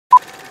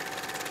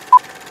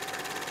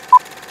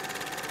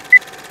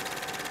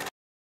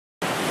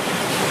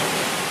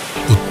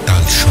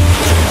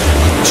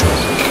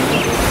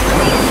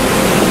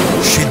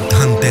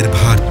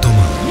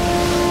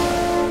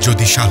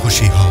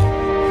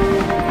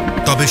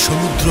তবে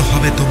সমুদ্র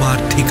হবে তোমার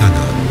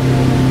ঠিকানা,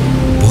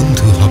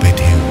 বন্ধু হবে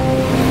ঢেউ।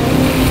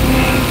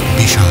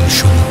 বিশাল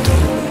সমুদ্র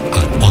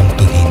আর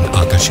অন্তহীন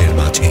আকাশের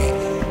মাঝে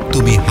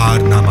তুমি হার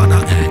না মানা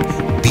এক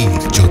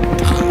বীর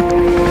যোদ্ধা।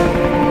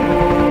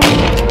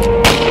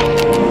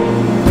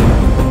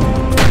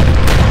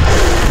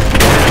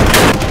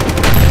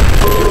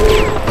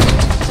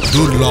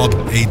 দুর্লভ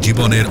এই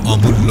জীবনের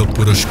অমূল্য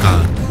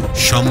পুরস্কার,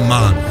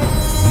 সম্মান,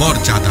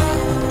 মর্যাদা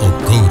ও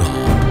গৌরব।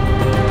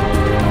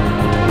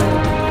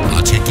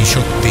 আছে কি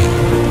শক্তি,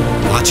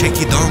 আছে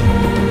কি দম,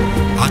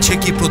 আছে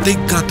কি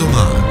প্রতিজ্ঞা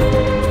তোমার?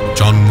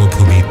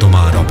 জন্মভূমি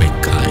তোমার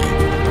অপেক্ষায়।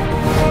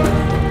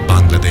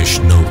 বাংলাদেশ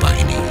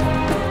নৌবাহিনী,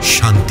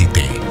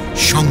 শান্তিতে,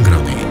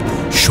 সংগ্রামে,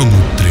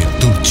 সমুদ্রের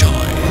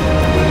দুর্জয়।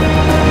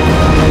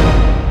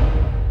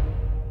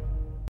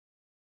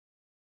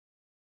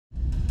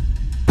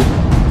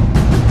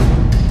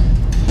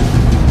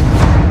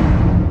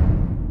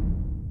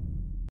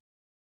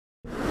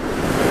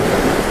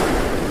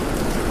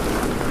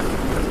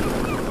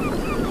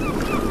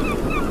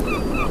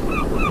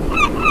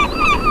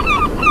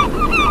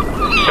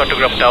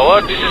 Chattogram Tower,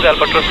 this is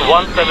Albatros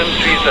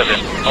 1737,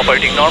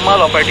 operating normal,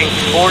 operating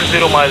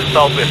 40 miles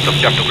southwest of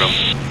Chattogram.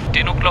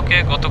 10 o'clock-এ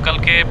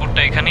গতকালকে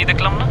বোটটা এখানেই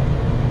দেখলাম না?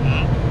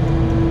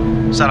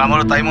 স্যার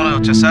আমারও তাই মনে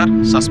হচ্ছে স্যার।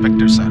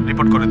 সাসপেক্টেড স্যার,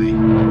 রিপোর্ট করে দিই।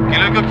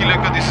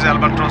 কিলোইকো, this is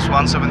Albatros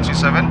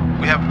 1737.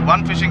 We have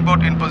one fishing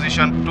boat in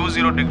position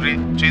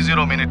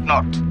 20°30'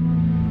 north.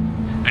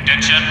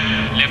 Attention,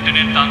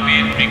 Lieutenant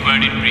Tanvir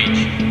required in breach.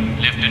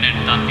 Lieutenant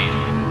Tanvir.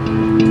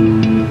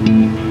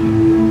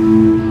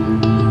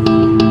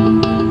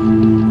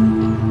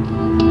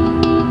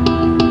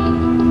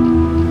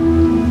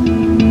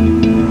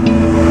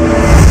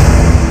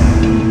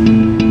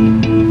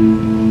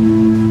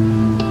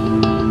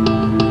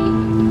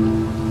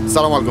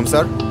 সালাম আলাইকুম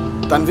স্যার।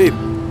 তানভীর,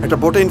 একটা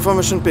বোটে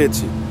ইনফরমেশন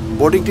পেয়েছি,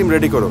 বোর্ডিং টিম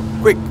রেডি করো,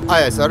 কুইক।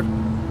 আয় sir.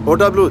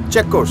 OW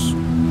check course.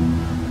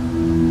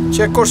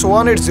 Check course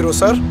 180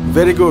 sir.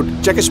 Very good.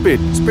 Check speed.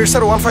 Speed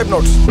sir 15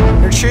 knots.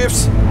 It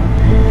shifts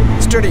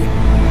steady.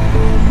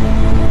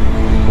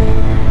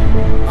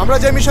 আমরা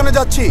যে মিশনে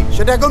যাচ্ছি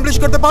সেটা অ্যাকমপ্লিশ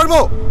করতে পারবো?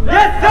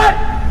 Yes sir.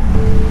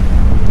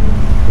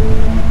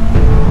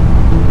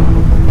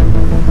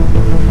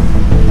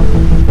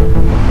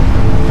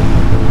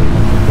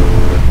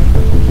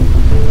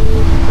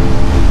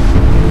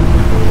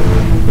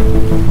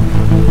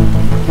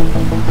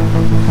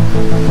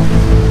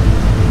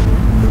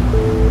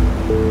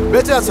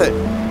 বেঁচে আছে,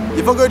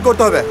 ইভাকুয়েট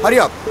করতে হবে, hurry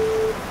up.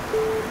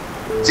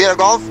 Sierra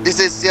Golf, this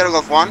is Sierra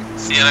Golf 1.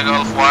 Sierra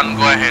Golf 1,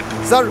 go ahead.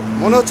 Sir,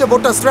 মনে হচ্ছে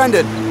বোটটা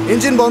স্ট্র্যান্ডেড,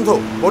 ইঞ্জিন বন্ধ,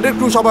 বোটের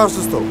ক্রু সবাই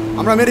অসুস্থ।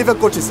 আমরা মেডিফ্যাক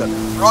করছি স্যার।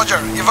 Roger,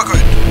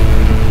 evacuate.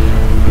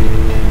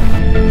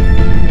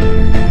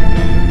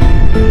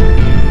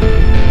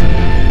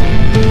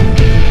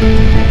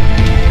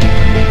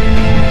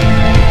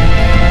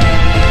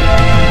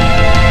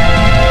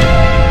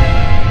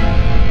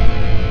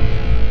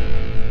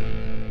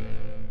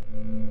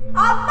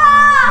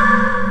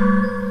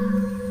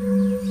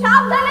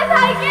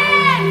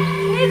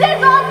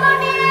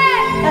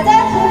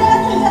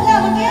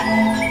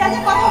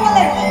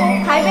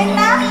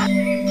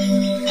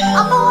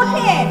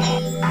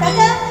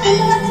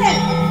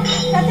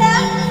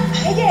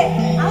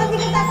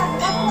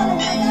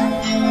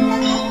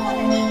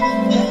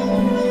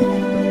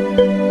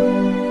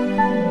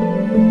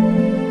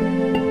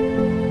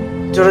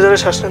 জোরে জোরে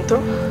শ্বাস নেন তো।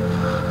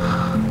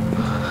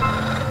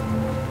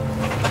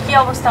 কি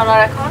অবস্থা ওনার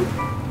এখন?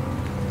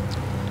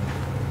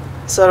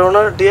 স্যার,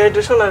 ওনার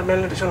ডিহাইড্রেশন আর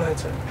ম্যালনিউট্রিশন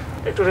হয়েছে,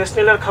 একটু রেস্ট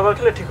নিলে আর খাবার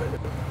খেলে ঠিক হয়ে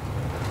যাবে।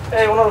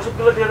 এই ওনার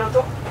ওষুধগুলো দিয়ে দাও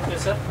তো।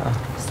 স্যার।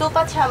 স্যুপ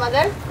আছে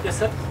আমাদের?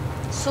 স্যার।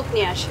 স্যুপ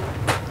নিয়ে আসেন।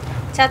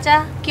 চাচা,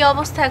 কি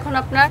অবস্থা এখন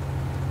আপনার?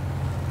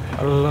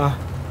 আল্লাহ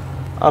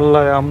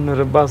আল্লাহ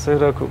আপনারে বাঁচাই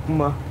রাখুক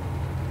মা,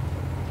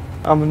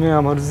 আপনি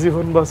আমার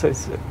জীবন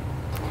বাঁচাইছে।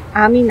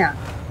 আমি না,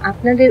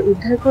 আপনাদের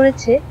উদ্ধার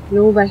করেছে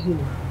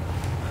নৌবাহিনী।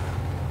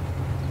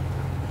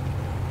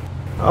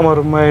 আমার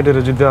মায়েদের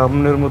যদি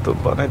আপনার মতো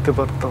বানাইতে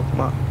পারতাম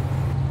মা।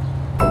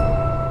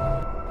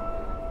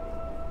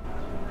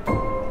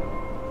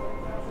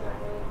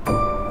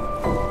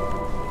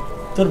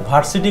 তোর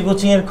ভার্সিটি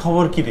কোচিং এর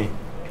খবর কি রে?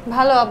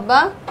 ভালো আব্বা,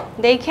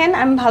 দেখেন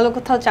আমি ভালো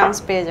কোথাও চান্স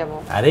পেয়ে যাব।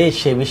 আরে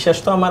সে বিশ্বাস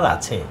তো আমার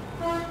আছে।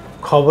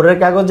 খবরের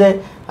কাগজে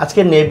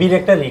আজকে নেভির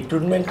একটা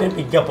রিক্রুটমেন্টের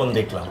বিজ্ঞাপন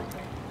দেখলাম।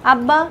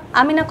 আব্বা,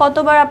 আমি না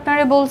কতবার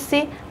আপনারে বলছি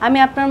আমি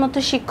আপনার মতো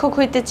শিক্ষক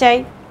হইতে চাই।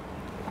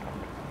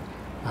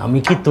 আমি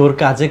কি তোর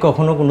কাজে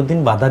কখনো কোনোদিন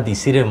বাধা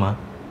দিছি রে মা?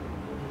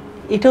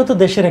 এটাও তো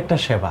দেশের একটা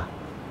সেবা।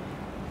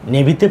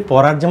 নেভিতে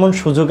পড়ার যেমন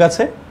সুযোগ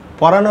আছে,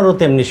 পড়ানোরও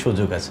তেমনি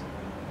সুযোগ আছে।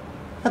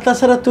 আর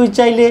তাছাড়া তুই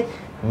চাইলে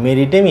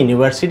মেরিটাইম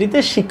ইউনিভার্সিটিতে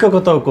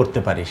শিক্ষকতাও করতে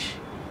পারিস।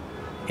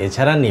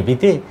 এছাড়া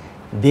নেভিতে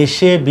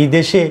দেশে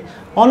বিদেশে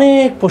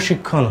অনেক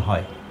প্রশিক্ষণ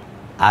হয়।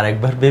 আর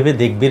একবার ভেবে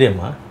দেখবি রে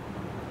মা।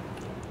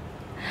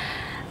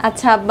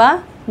 আচ্ছা আব্বা,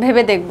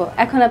 ভেবে দেখব।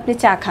 এখন আপনি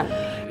চা খান।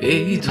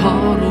 এই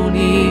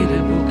ধরনের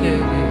বুকে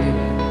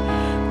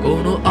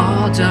কোনো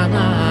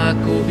অজানা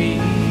কবি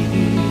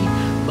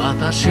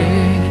বাতাসে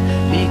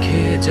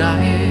লিখে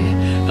যায়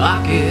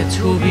আঁকে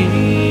ছবি।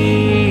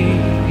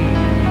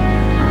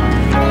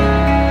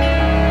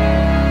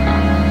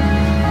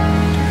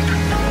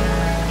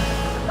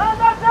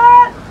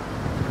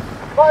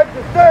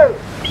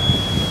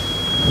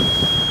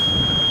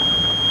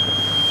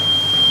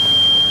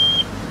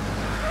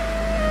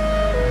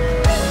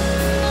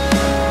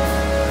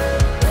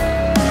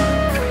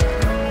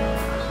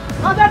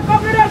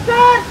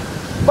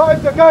 Fight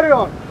the carry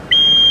on.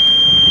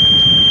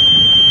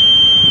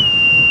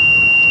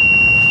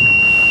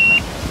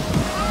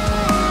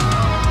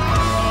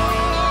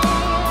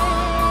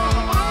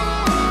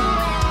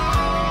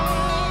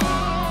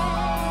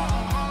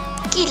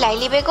 কি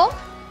লাইলি বেগম,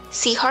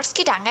 সি হর্স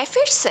কি ডাঙ্গায়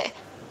ফিরছে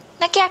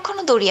নাকি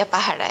এখনো দরিয়া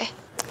পাহারায়?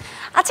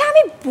 আচ্ছা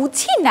আমি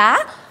বুঝি না,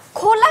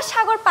 খোলা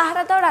সাগর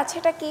পাহারা দেওয়ার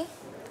আছেটা কি?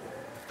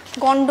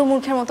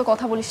 গন্ডমূর্খের মতো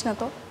কথা বলিস না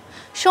তো।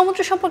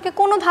 সমুদ্র সম্পর্কে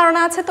কোনো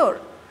ধারণা আছে তোর?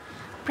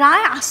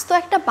 প্রায় আস্ত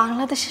একটা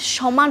বাংলাদেশের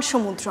সমান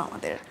সমুদ্র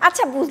আমাদের।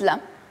 আচ্ছা বুঝলাম,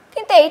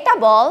 কিন্তু এইটা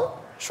বল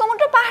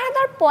সমুদ্র পাহারা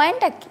দেওয়ার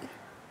পয়েন্টটা কি?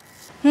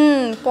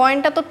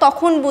 পয়েন্টটা তো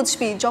তখন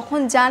বুঝবি যখন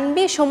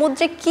জানবি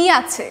সমুদ্রে কি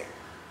আছে।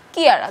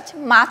 কি আর আছে,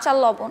 মাছ আর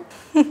লবণ।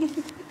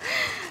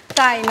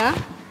 তাই না?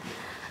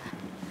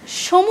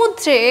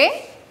 সমুদ্রে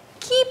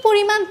কি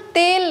পরিমাণ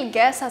তেল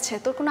গ্যাস আছে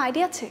তোর কোনো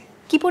আইডিয়া আছে?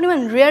 কি পরিমাণ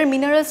রেয়ার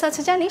মিনারেলস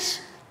আছে জানিস?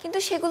 কিন্তু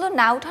সেগুলো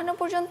না উঠানো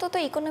পর্যন্ত তো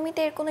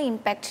ইকোনমিতে এর কোনো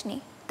ইম্প্যাক্ট নেই,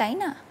 তাই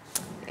না?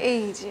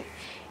 এই যে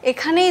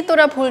এখানেই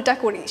তোরা ভুলটা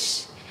করিস।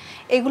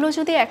 এগুলো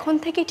যদি এখন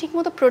থেকে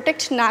ঠিকমতো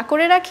প্রোটেক্ট না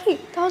করে রাখি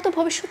তাহলে তো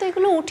ভবিষ্যতে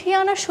এগুলো উঠিয়ে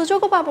আনার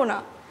সুযোগও পাবো না।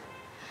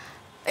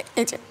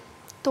 এই যে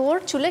তোর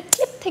চুলের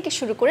ক্লিপ থেকে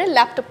শুরু করে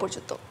ল্যাপটপ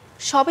পর্যন্ত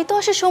সবই তো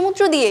আসে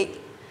সমুদ্র দিয়েই।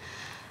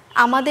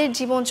 আমাদের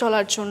জীবন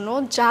চলার জন্য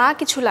যা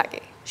কিছু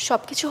লাগে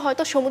সব কিছু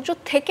হয়তো সমুদ্র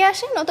থেকে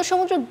আসে, নয়তো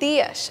সমুদ্র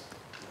দিয়ে আসে।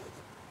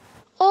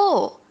 ও,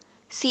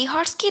 সি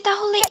হর্স কি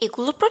তাহলে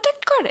এগুলো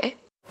প্রোটেক্ট করে?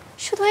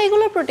 শুধু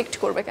এগুলো প্রোটেক্ট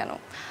করবে কেন?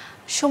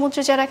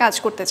 সমুদ্রে যারা কাজ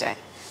করতে যায়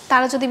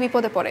তারা যদি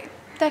বিপদে পড়ে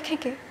দেখে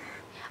কে?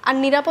 আর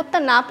নিরাপত্তা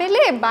না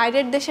পেলে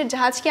বাইরের দেশের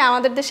জাহাজ কি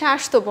আমাদের দেশে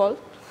আসতো বল?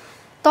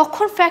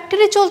 তখন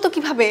ফ্যাক্টরি চলতো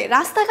কিভাবে,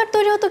 রাস্তাঘাট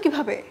তৈরি হতো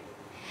কিভাবে?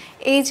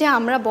 এই যে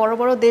আমরা বড়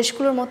বড়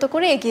দেশগুলোর মতো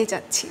করে এগিয়ে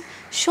যাচ্ছি,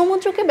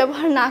 সমুদ্রকে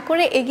ব্যবহার না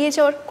করে এগিয়ে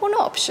যাওয়ার কোনো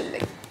অপশন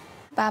নেই।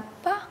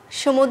 বাবা,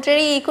 সমুদ্রের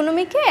এই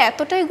ইকোনমিকে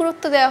এতটাই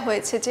গুরুত্ব দেওয়া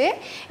হয়েছে যে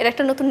এর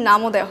একটা নতুন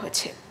নামও দেওয়া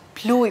হয়েছে,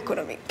 ব্লু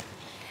ইকোনমি।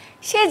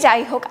 সে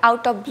যাই হোক,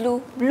 out of blue,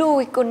 blue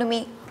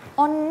economy.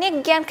 অনেক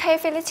জ্ঞান খাইয়ে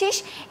ফেলেছিস,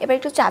 এবার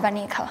একটু চা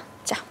বানিয়ে খাওয়া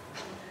চা।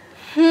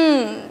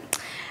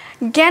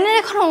 জ্ঞানের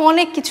এখনো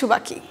অনেক কিছু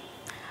বাকি,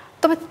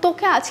 তবে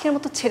তোকে আজকের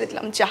মতো ছেড়ে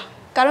দিলাম যা,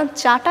 কারণ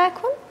চাটা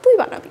এখন তুই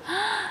বানাবি।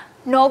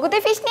 নগদে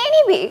ফিস নিয়ে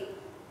নিবি?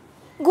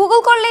 গুগল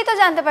করলেই তো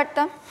জানতে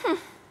পারতাম।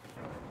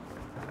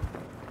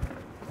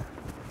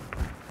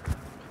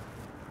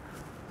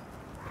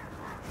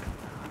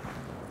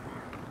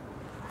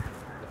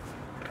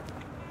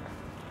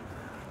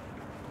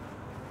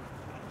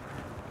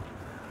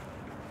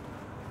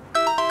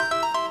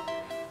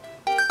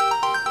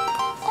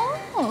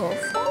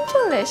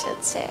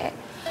 এসেছে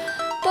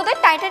তোদের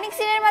টাইটানিক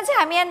সিনের মাঝে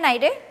আমি আর নাই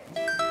রে,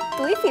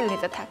 তুই ফিল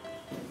নিতে থাক।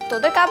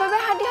 তোদের কাবাবে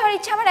হাঁটি হওয়ার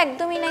ইচ্ছা আমার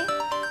একদমই নাই।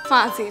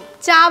 ফাজিল,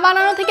 চা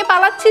বানানো থেকে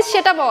পালাচ্ছিস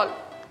সেটা বল।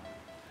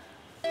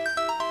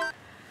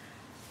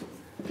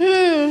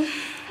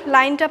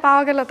 লাইনটা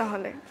পাওয়া গেল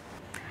তাহলে।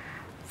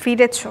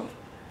 ফিরেছ?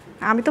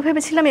 আমি তো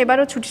ভেবেছিলাম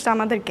এবারও ছুটিটা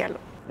আমাদের গেল।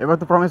 এবার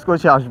তো প্রমিস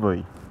করেছি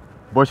আসবই।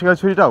 বৈশাখের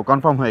ছুটিটাও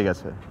কনফার্ম হয়ে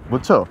গেছে,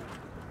 বুঝছো?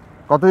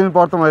 কতদিন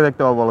পর তোমায়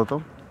দেখতে পাবো বলো তো?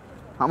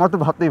 আমার তো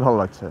ভাবতেই ভালো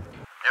লাগছে।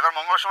 এবার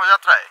মঙ্গল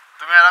শোভাযাত্রায়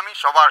তুমি আর আমি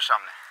সবার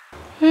সামনে।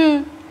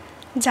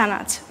 জানা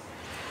আছে,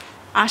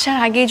 আসার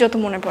আগেই যত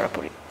মনে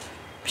পড়ি,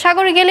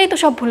 সাগরে গেলেই তো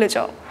সব ভুলে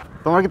যাও।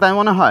 তোমার কি তাই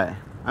মনে হয়?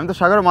 আমি তো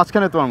সাগরের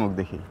মাঝখানে তোমার মুখ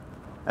দেখি,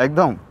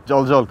 একদম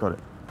জল জল করে।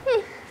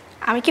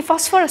 আমি কি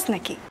ফসফরাস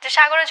নাকি যে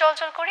সাগরে জল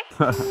জল করি?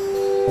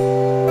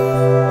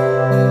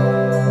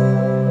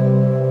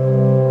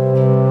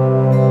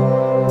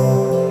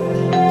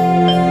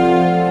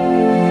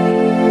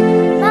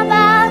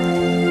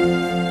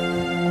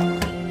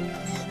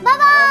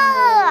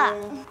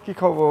 কি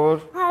খবর?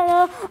 হ্যালো,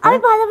 আমি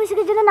পয়লা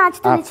বৈশাখের জন্য নাচ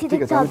তুলেছি।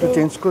 ঠিক আছে, আমি একটু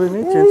চেঞ্জ করে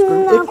নিই, চেঞ্জ করে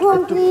নিই একটু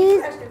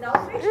প্লিজ।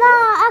 না,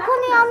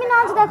 এখনই আমি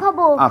নাচ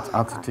দেখাবো। আচ্ছা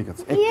আচ্ছা ঠিক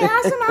আছে,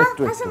 আসো না,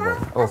 একটু আসো না,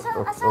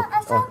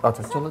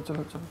 আচ্ছা চলো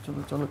চলো চলো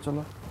চলো চলো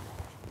চলো।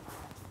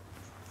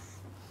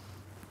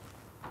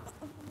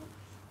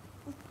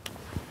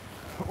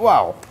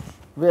 Wow,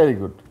 very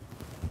good.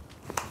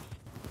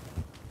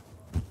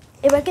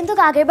 এবার কিন্তু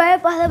আগের বারের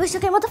পয়লা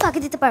বৈশাখের মতো ফাঁকি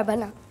দিতে পারবে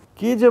না।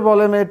 কি যে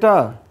বলে মেয়েটা,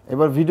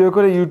 এবার ভিডিও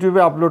করে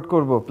ইউটিউবে আপলোড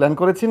করব, প্ল্যান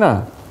করেছি না?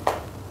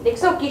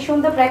 দেখছো কি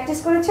সুন্দর প্র্যাকটিস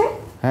করেছে?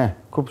 হ্যাঁ,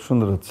 খুব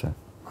সুন্দর হচ্ছে।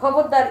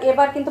 খবরদার,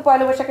 এবার কিন্তু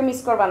পয়লা বৈশাখে মিস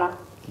করবা না।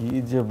 কি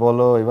যে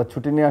বলো, এবার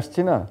ছুটি নিয়ে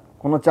আসছি না,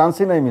 কোনো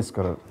চান্সই নাই মিস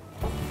করার।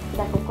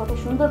 দেখো কত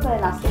সুন্দর করে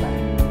নাচতে পারে।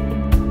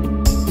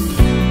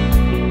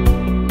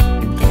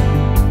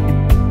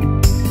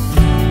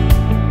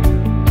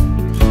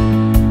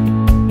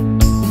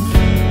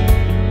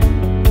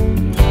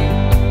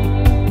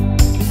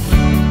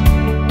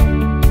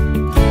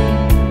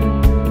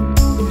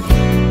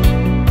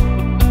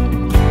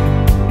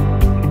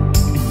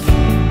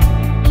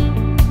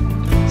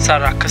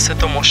 স্যার আকাশে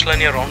তো মশলা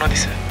নিয়ে রওনা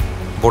দিছে।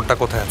 বোর্ডটা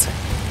কোথায় আছে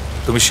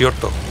তুমি শিওর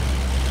তো?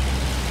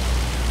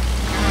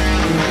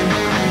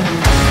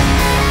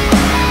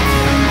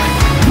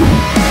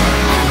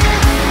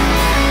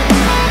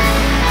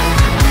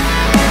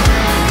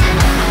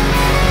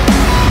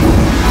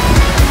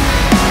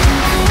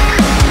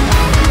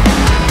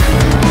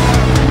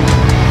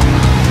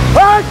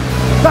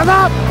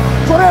 জনাব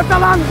জোরে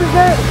চালান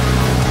দিছে,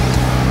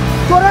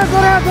 জোরে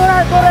জোরে জোরে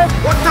জোরে।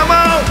 বোট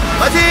থামাও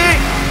মাঝি,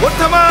 বোট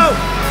থামাও,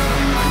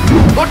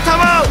 বোট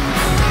থামাও।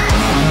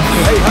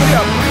 এই hurry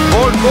up,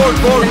 boat boat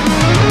boat.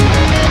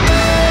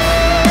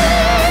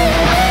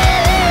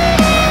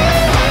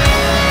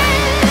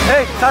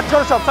 এই স্টার্ট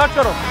করো, সব স্টার্ট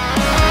করো।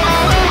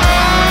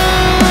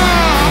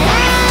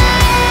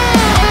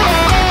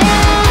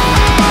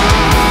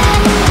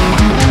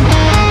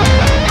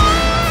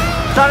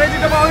 স্যার এই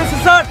দুটো পাওয়া গেছে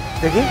স্যার।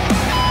 দেখি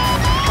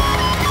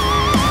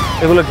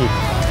এগুলো কি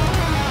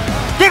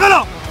কি গুলো,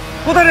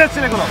 কোথায়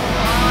যাচ্ছেন এগুলো?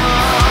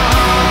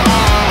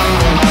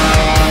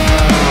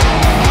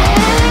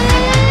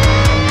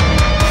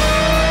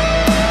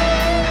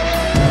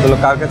 এগুলো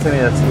কার কাছে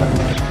নিয়ে যাচ্ছিলাম?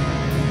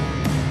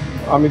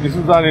 আমি কিছু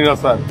জানি না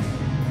স্যার।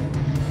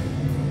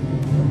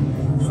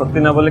 সত্যি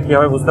না বলে কি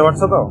হবে বুঝতে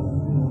পারছো তো?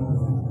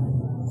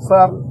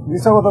 স্যার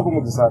মিশা কথা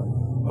কমুছি স্যার,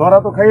 ধরা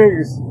তো খাইয়ে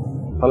গেছি।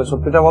 তাহলে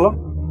সত্যিটা বলো।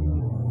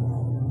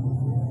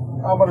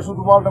 আমার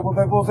শুধু মালটা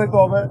কোথায় পৌঁছাইতে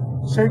হবে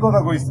সেই কথা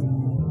কইছি।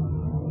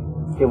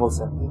 কে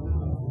বলছে?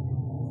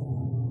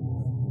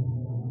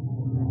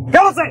 কে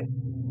বলছে?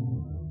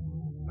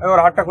 এবার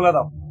হাতটা খুলে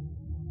দাও।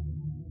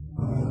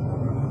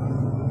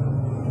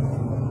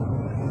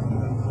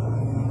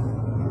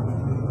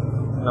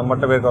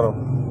 নাম্বারটা বের করো।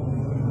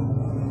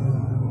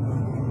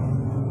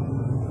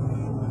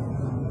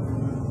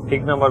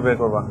 ঠিক নাম্বার বের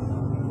করবা।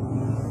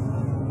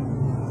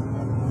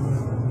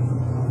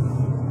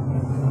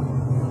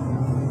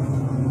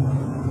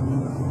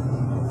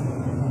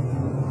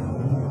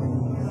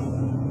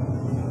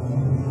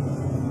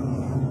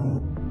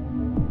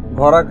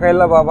 ধরা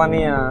খাইলা বাবা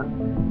নিয়া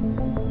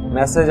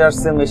মেসেজ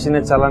আসছে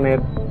মেশিনে চালানের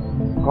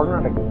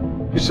ঘটনাটা কি?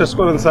 বিশ্বাস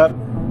করেন স্যার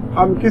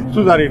আমি কিচ্ছু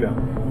জানি না,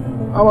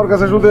 আমার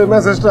কাছে শুধু এই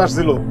মেসেজটা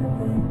আসছিল।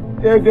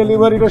 এই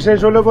ডেলিভারিটা শেষ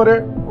হলে পরে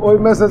ওই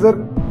মেসেজের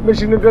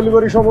মেশিনের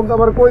ডেলিভারি সম্বন্ধে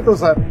আমার কইতো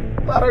স্যার,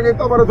 তার আগে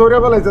তো আমার ধরে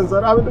ফেলাইছেন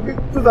স্যার, আমি তো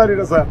কিচ্ছু জানি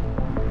না স্যার।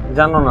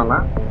 জানো না? না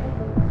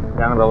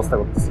জানার ব্যবস্থা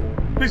করতেছি।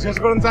 বিশ্বাস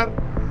করেন স্যার,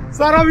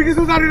 স্যার আমি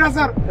কিছু জানি না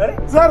স্যার।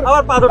 স্যার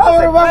আমার পা ধরতে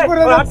আমার মাফ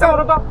করে দেন স্যার,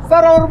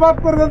 স্যার আমার মাফ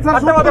করে দেন স্যার,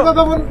 সত্যি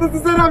কথা বলতেছি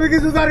স্যার, আমি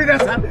কিছু জানি না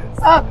স্যার।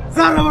 স্যার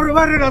স্যার আমার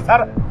মারি না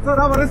স্যার, স্যার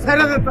আমার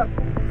ছেড়ে দেন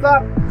sir.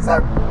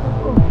 Sir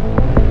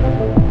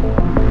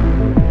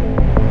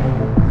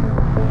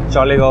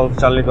Charlie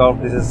golf,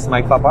 this is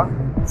my papa.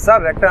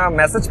 Sir একটা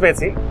মেসেজ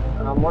পেয়েছি,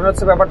 মনে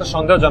হচ্ছে ব্যাপারটা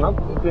সন্দেহজনক,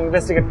 একটু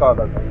ইনভেস্টিগেট করা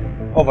দরকার।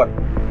 ওভার।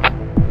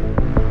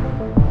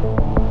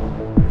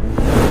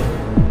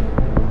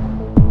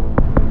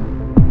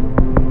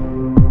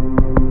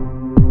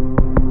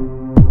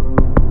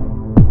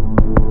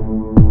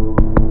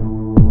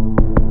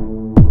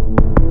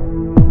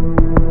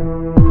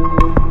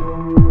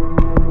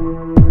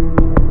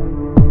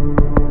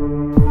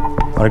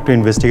 আরেকটু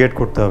ইনভেস্টিগেট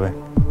করতে হবে।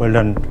 Well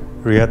done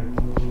Riyad.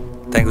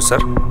 Thank you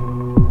sir.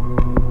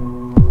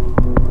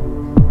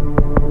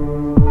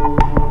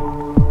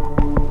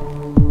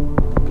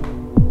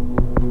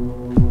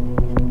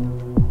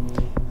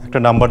 একটা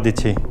নাম্বার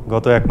দিচ্ছি,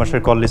 গত 1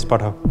 মাসের কল লিস্ট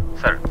পাঠাও।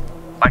 স্যার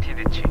পাঠিয়ে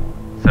দিচ্ছি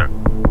স্যার।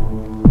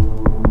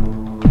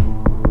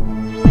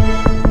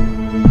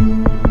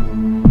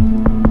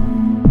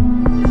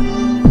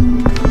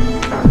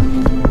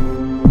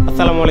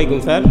 আসসালামু আলাইকুম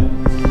স্যার।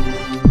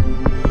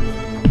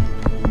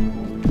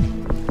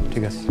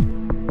 ঠিক আছে।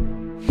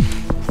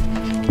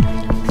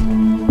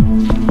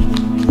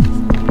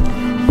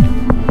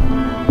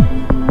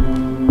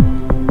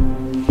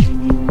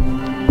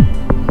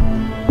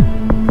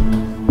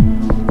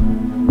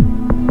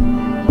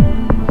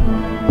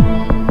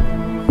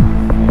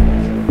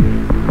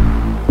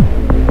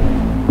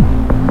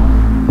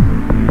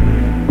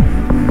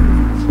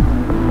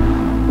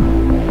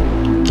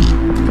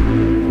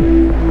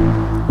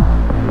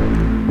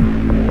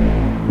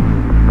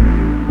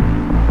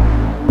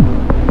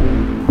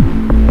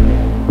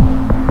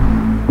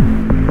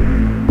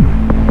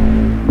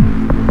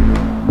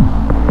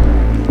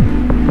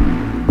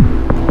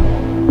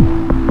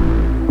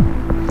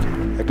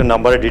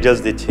 নাম্বারে ডিটেলস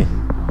দিচ্ছি।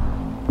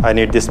 I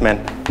need this man.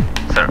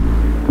 Sir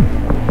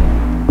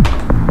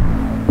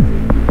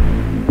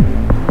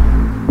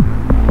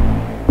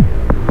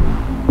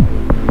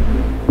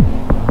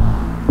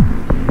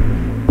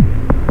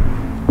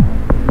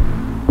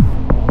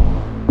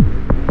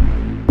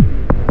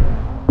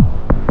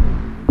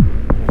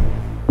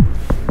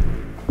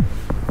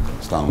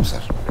আসসালামু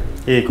স্যার।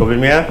 এই কবির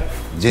মিয়া?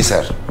 জি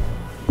স্যার।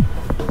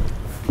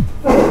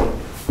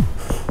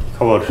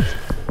 খবর?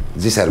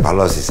 জি স্যার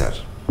ভালো আছি স্যার।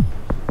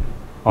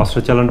 অস্ত্র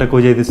চালানটা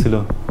কই যাইতেছিল?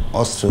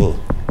 অস্ত্র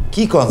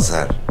কি কোন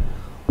স্যার?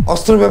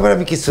 অস্ত্রের ব্যাপারে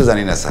আমি কিচ্ছু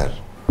জানি না স্যার।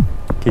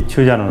 কিচ্ছু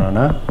জানো না?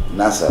 না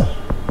না স্যার।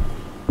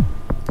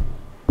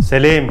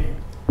 সেলিম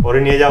ওরে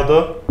নিয়ে যাও তো।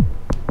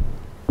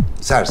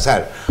 স্যার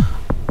স্যার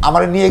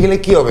আমার নিয়ে গেলে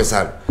কি হবে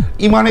স্যার?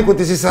 ইমানে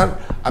করতেছি স্যার,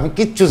 আমি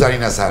কিচ্ছু জানি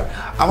না স্যার।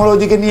 আমার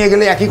ওইদিকে নিয়ে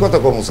গেলে একই কথা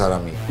কমু স্যার।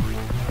 আমি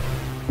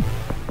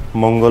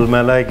মঙ্গল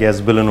মেলায় গ্যাস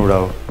বেলুন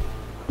উড়াও,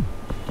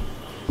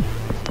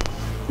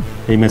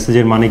 এই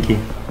মেসেজের মানে কি?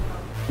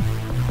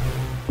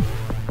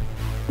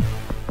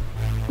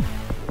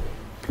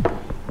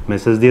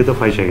 মেসেজ দিয়ে তো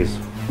ফাইসা গেছো।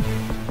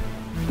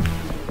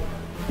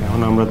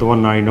 এখন আমরা তোমার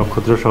নারী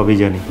নক্ষত্র সবই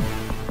জানি,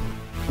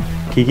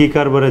 কি কি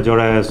কারবারে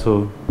জড়ায় আছো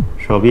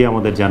সবই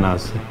আমাদের জানা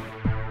আছে।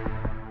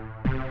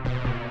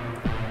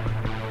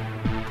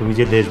 তুমি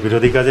যে দেশ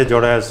বিরোধী কাজে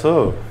জড়ায় আছো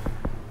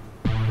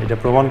এটা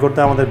প্রমাণ করতে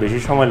আমাদের বেশি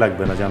সময়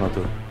লাগবে না, জানো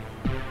তো।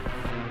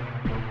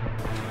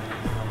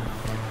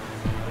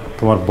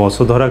 তোমার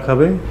বসও ধরা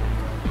খাবে,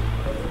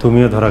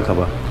 তুমিও ধরা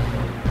খাবা।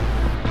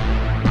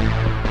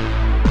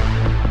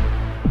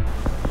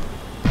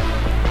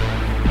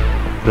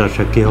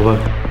 সাক্ষী হবা।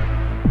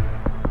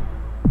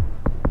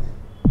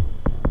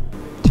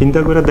 চিন্তা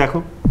করে দেখো,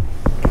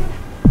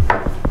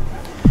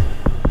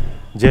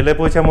 জেলে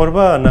পয়সা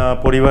মরবা না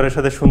পরিবারের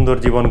সাথে সুন্দর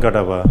জীবন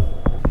কাটাবা,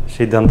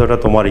 সিদ্ধান্তটা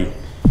তোমারই।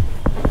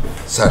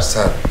 স্যার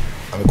স্যার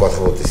আমি কথা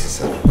বলতেছি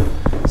স্যার।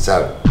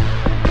 স্যার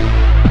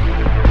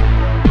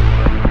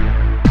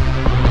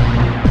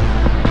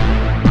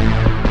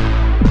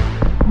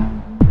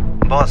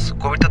বস,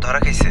 কবির তো ধরা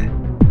খাইছে।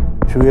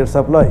 সুইয়ের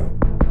সাপ্লাই?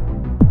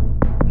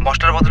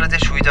 মশলার বদলে যে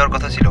সুই যাওয়ার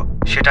কথা ছিল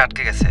সেটা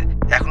আটকে গেছে।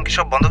 এখন কি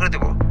সব বন্ধ করে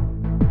দেব?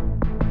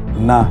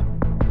 না,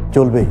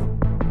 চলবেই।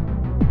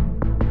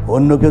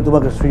 অন্য কেউ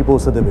তোমাকে সুই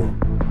পৌঁছে দেবে,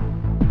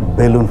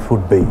 বেলুন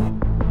ফুটবেই।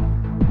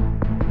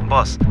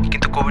 বস,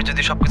 কিন্তু কবির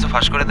যদি সবকিছু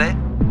ফাঁস করে দেয়?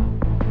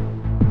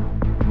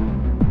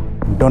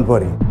 ডোন্ট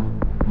ওয়ারি,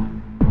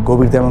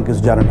 কবির তেমন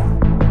কিছু জানে না।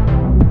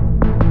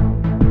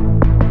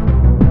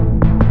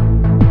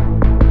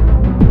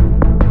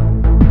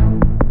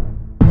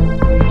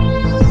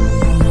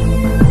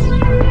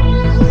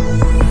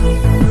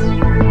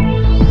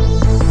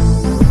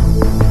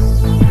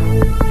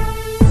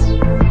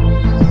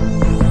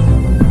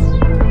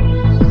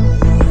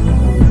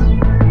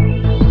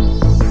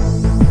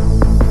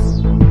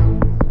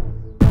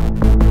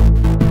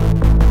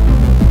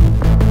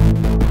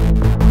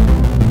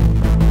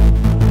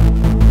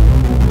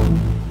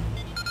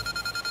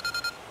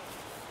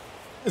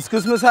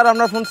 এক্সকিউজ মি স্যার,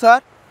 আপনার ফোন স্যার।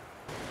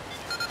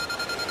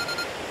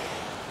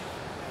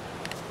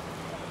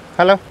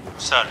 হ্যালো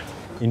স্যার,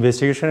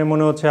 ইনভেস্টিগেশনে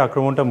মনে হচ্ছে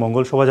আক্রমণটা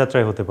মঙ্গল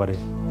শোভাযাত্রায় হতে পারে।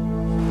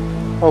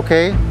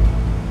 ওকে,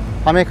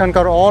 আমি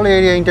এখানকার অল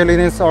এরিয়া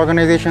ইন্টেলিজেন্স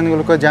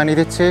অর্গানাইজেশনগুলোকে জানিয়ে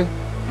দিচ্ছি,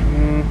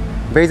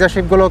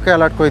 বেজারশিপগুলোকে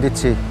অ্যালার্ট করে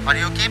দিচ্ছি। Are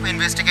you keep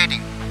investigating.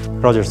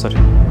 Roger sir.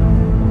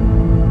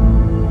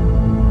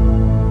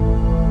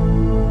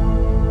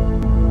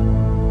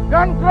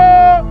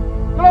 Control,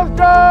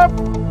 close up,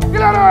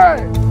 clear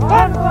it.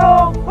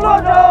 Control,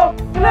 close up,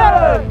 clear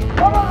it.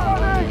 Come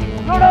on,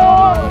 load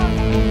on.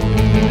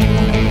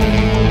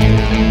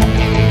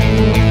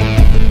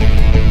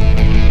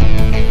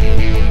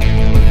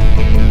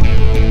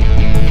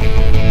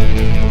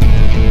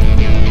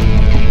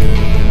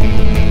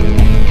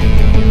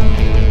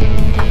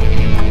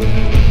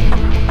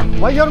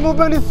 Why your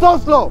movement is so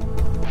slow?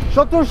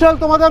 শত্রুর শেল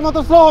তোমাদের মতো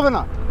slow হবে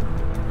না।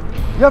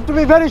 You have to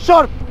be very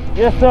sharp.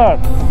 Yes, sir.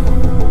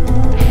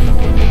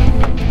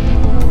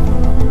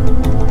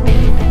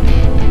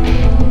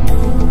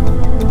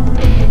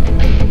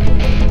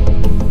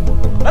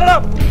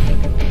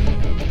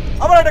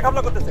 আবার এটা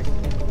হামলা করতেছে,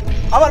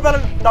 আবার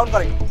ব্যালেন্স ডাউন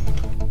করে।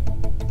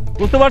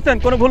 বুঝতে পারছেন,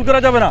 কোনো ভুল করা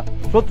যাবে না।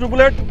 শত্রু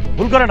বুলেট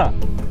ভুল করে না।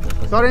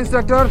 Sorry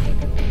instructor.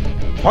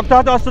 শক্ত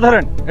হাতে অস্ত্র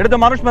ধরেন, এটাতে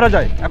মানুষ মারা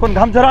যায়। এখন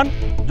ঘাম ঝরান,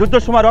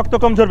 যুদ্ধের সময় রক্ত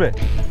কম ঝরবে।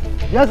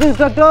 Yes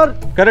instructor.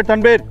 Cadet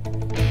Tanvir,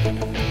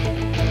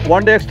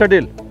 1 day extra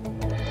deal.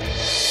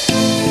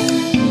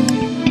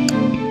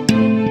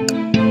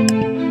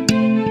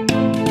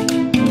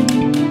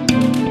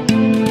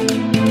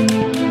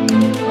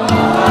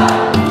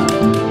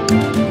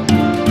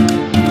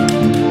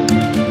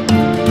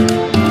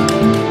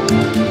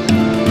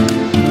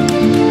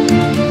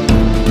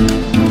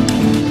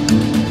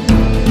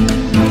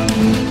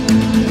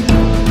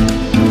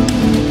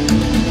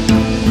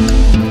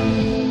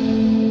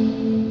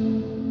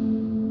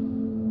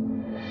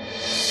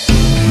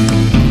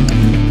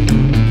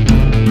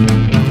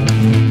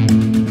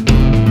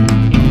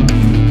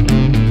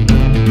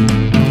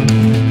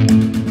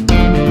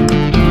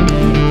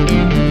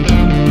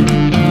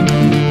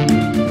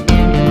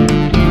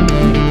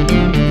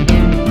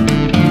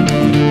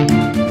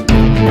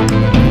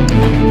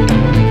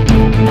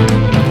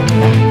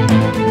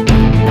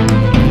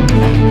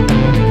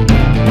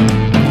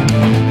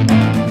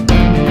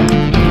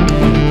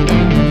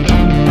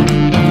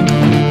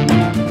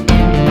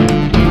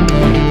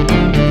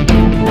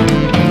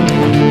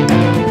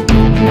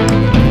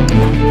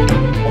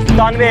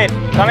 Tanvir,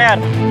 come here.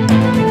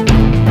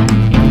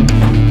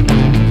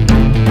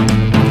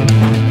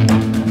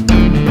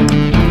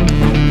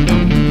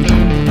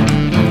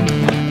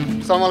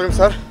 Assalamu alaikum,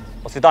 sir.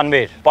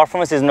 Tanvir,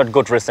 performance is not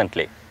good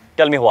recently.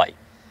 Tell me why.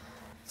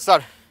 Sir,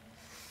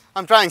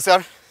 I'm trying, sir.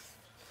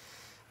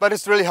 But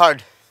it's really hard.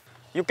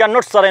 You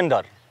cannot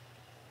surrender.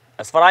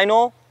 As far I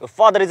know, your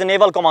father is a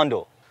naval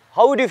commando.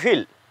 How would you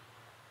feel?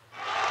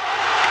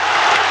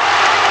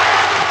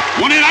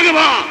 মনে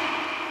রাখবা,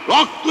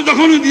 রক্ত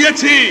যখন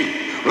দিয়েছি,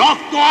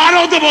 রক্ত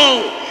আরো দেব।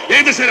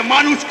 এই দেশের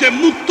মানুষকে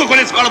মুক্ত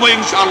করে ছাড়বো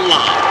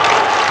ইনশাআল্লাহ।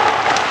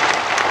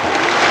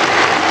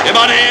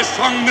 এবারে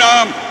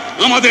সংগ্রাম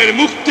আমাদের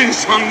মুক্তির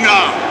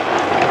সংগ্রাম,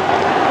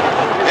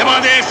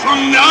 এবারে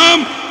সংগ্রাম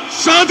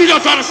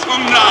স্বাধীনতার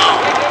সংগ্রাম।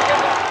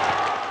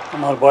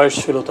 আমার বয়স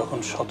ছিল তখন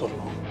 17।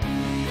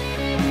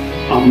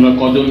 আমরা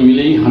কজন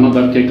মিলেই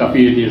হানাদারকে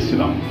কাঁপিয়ে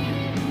দিয়েছিলাম,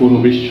 পুরো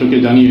বিশ্বকে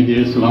জানিয়ে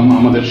দিয়েছিলাম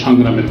আমাদের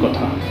সংগ্রামের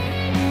কথা।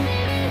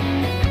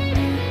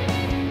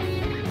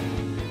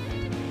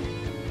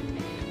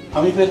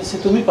 আমি পেরেছি,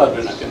 তুমি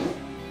পারবে না কেন?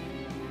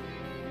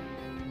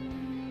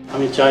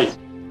 আমি চাই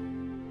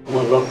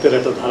আমার রক্তের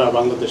এত ধারা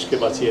বাংলাদেশকে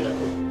বাঁচিয়ে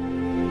রাখো।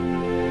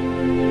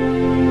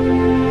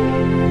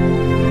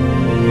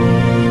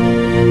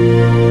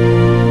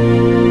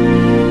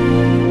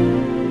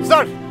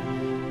 Sir,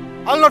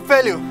 I'll not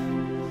fail you.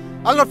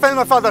 I'll not fail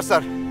my father,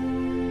 sir.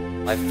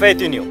 I have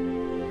faith in you.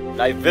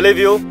 I believe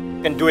you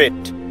can do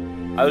it.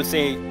 I will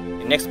see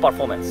the next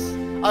performance.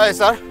 Aye,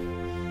 sir.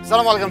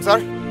 Assalamu alaikum, sir.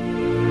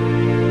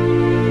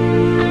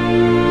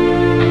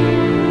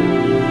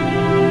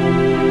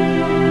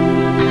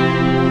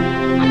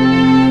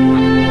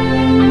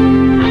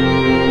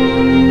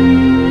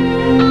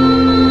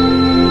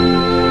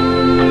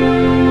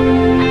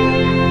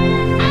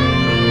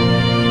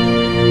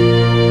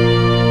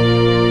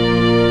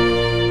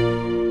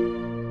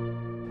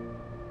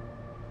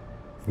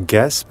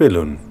 Gas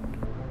balloon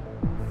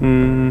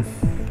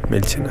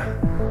মিলছে না।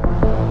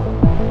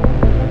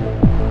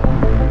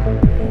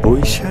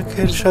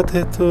 বৈশাখের সাথে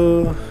তো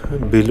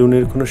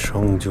বেলুনের কোনো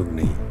সংযোগ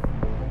নেই।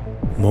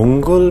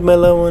 মঙ্গল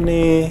মেলা মানে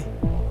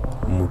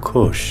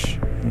মুখোশ,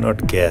 not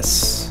gas.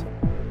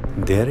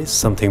 There is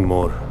something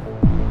more.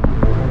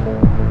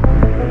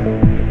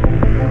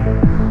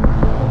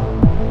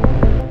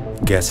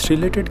 Gas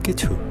related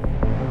কিছু?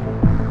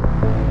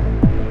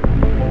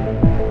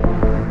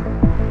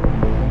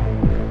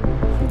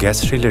 গ্যাস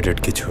রিলেটেড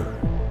কিছু?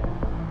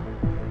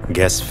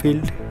 Gas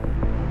field?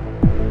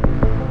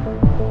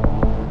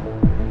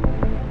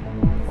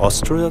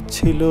 অস্ত্র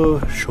যাচ্ছিল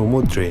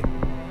সমুদ্রে।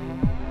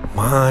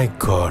 মাই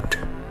গড,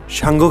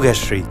 সাঙ্গো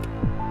গ্যাস রিগ।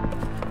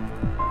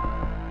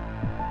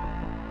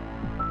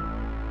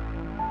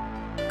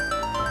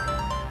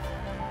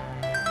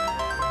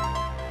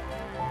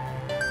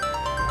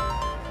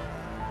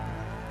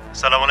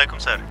 আসসালামু আলাইকুম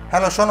স্যার।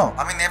 হ্যালো, শোনো,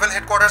 আমি নেভাল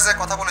হেডকোয়ার্টার্সে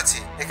কথা বলেছি।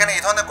 এখানে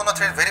এই ধরনের কোনো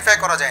থ্রেট ভেরিফাই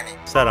করা যায়নি।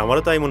 স্যার,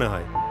 আমারও তাই মনে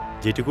হয়।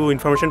 যেটুকু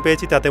ইনফরমেশন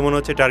পেয়েছি তাতে মনে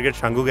হচ্ছে target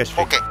Sangu gas.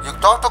 Okay, you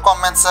talk to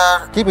comment sir.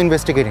 Keep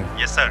investigating.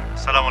 Yes sir.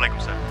 আসসালামু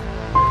আলাইকুম স্যার।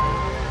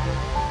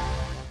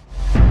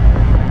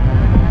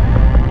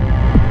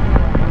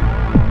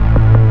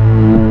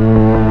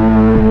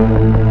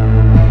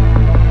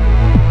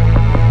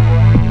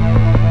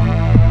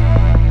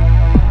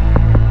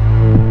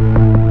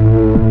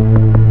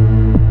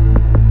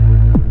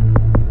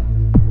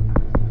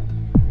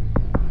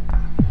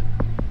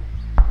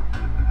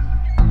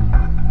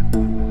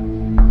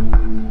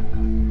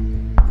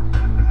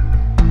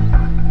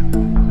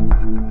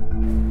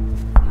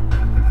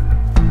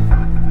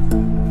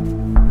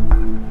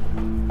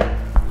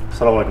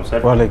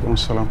 ওয়ালাইকুম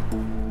আসসালাম।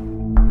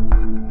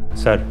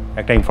 স্যার,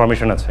 একটা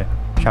ইনফরমেশন আছে।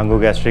 সাঙ্গু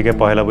গ্যাস্ট্রিকে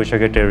পয়লা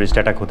বৈশাখে টেররিস্ট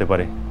অ্যাটাক হতে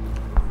পারে।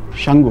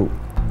 Sangu?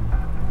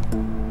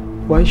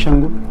 Y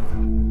Sangu?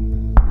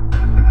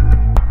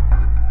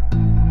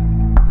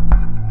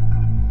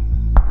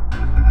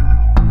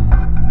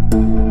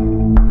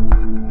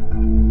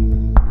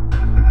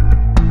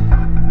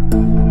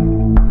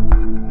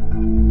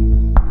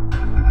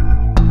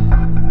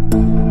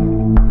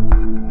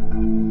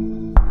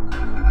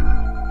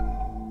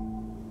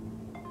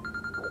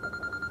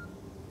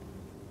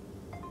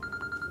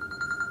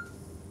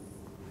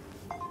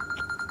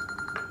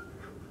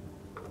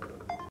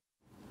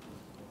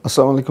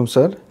 Assalamu alaikum,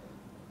 sir.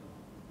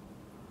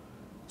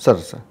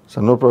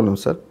 Sir, no problem,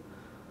 sir.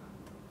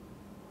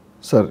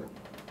 Sir,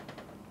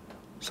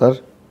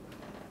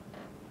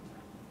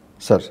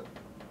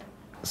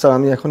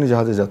 আমি এখনই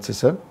জাহাজে যাচ্ছি,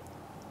 স্যার।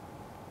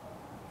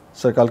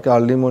 স্যার, কালকে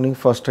আর্লি মর্নিং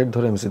ফার্স্ট রাইড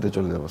ধরে এমসিতে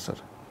চলে যাব, sir.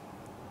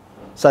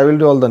 I will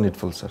do all the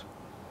needful, sir.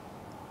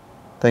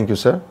 Thank you,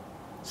 sir.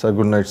 Sir,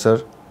 good night, sir.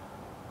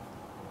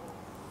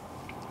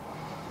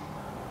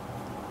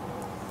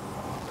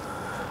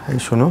 এই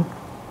শোনো,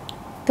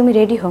 তুমি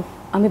রেডি হও,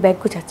 আমি ব্যাগ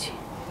গুছাচ্ছি।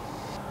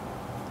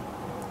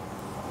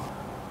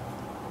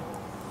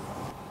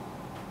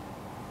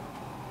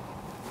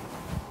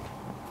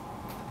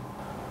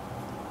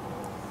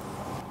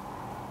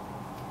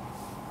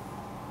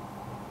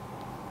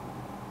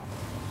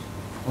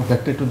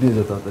 ব্যাগটা একটু দিয়ে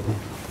যেতে তাড়াতাড়ি।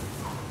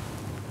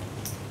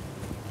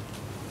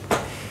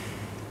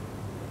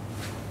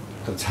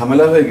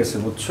 ঝামেলা হয়ে গেছে,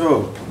 বুঝছো?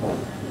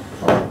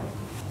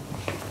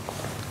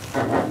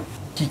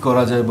 কি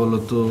করা যায় বলো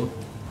তো?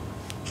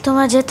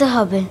 তোমার যেতে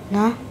হবে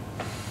না?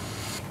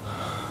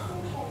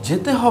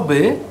 যেতে হবে,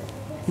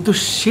 কিন্তু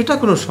সেটা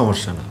কোনো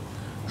সমস্যা না।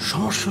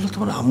 সমস্যা হলো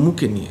তোমার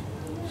আম্মুকে নিয়ে।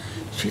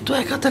 সে তো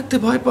একা থাকতে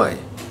ভয় পায়।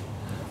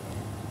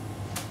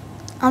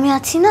 আমি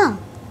আছি না।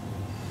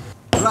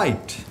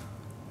 রাইট,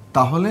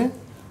 তাহলে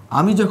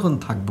আমি যখন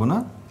থাকবো না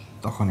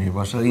তখন এই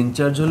বাসার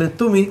ইনচার্জ হলে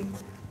তুমি।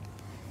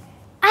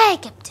 আয়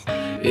ক্যাপ্টেন।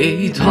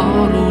 এই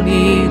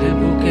ধরনের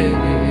বুকে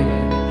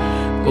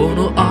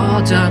কোনো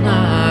অজানা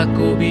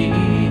কবি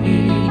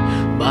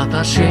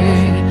বাতাসে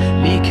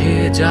লিখে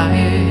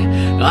যায়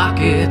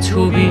আগে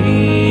ছবি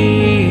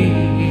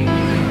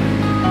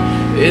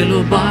এলো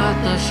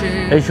বাতাসে।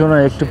 এই শোনো,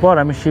 একটু পর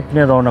আমি শিপ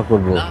নিয়ে রওনা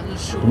করব।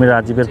 তুমি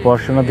রাজীবের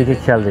পড়াশোনার দিকে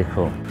খেয়াল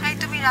রেখো।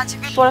 তুমি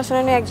রাজীবের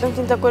পড়াশোনা নিয়ে একদম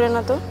চিন্তা করে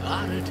না তো।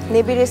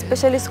 নেভির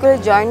স্পেশাল স্কুলে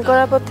জয়েন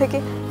করার পর থেকে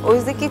ওই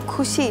যে কি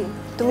খুশি,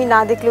 তুমি না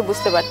দেখলে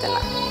বুঝতে পারতে না।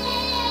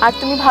 আর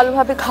তুমি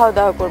ভালোভাবে খাওয়া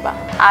দাওয়া করবা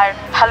আর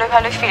ভালো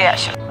ভালো ফিরে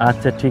আসো।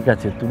 আচ্ছা ঠিক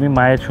আছে, তুমি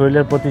মায়ের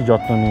শরীরের প্রতি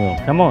যত্ন নিও,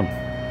 কেমন?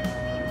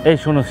 এই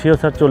শোনো, সিও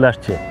স্যার চলে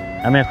আসছে,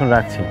 আমি এখন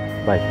রাখছি,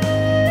 by.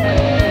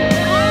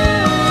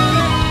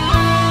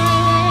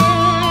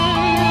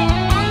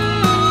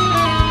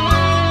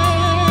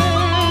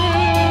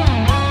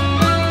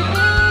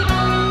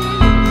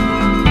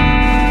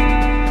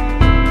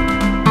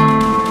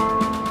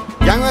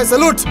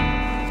 Salute!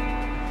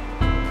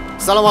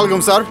 Assalamu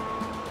alaikum, sir.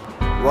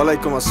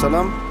 Walaikum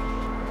assalam.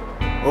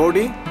 OD,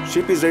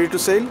 ship is ready to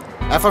sail?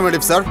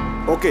 Affirmative, sir.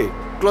 Okay,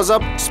 close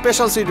up.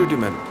 Special sea duty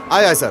man.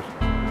 Aye, aye, sir.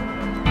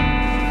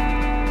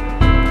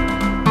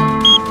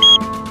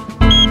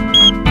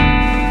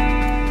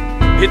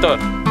 ভিতর।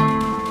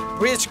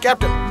 Bridge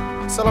captain.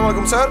 Assalamu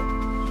alaikum, sir.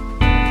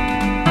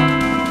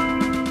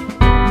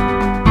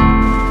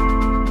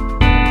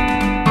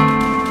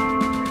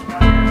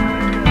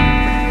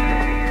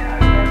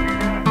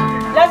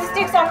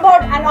 Logistics on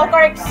board and all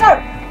correct, sir.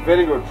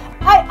 Very good.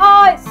 Aye,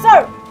 aye, sir.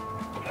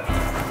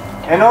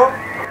 Hello?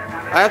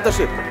 I have the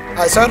ship.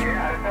 Aye, sir.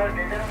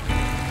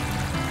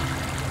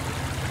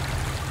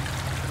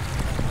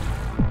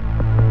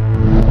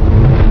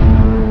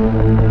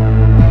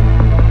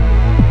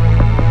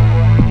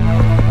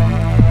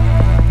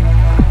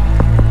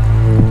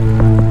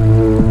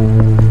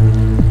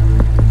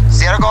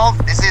 Sierra Golf,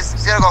 this is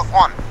Sierra Golf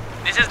 1.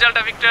 This is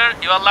Delta Victor.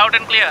 You are loud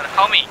and clear.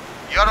 How me?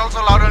 You are also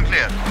loud and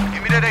clear.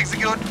 Immediate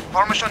execute.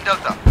 Formation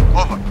Delta.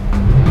 Over.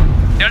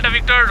 Delta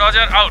Victor,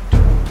 Roger, out.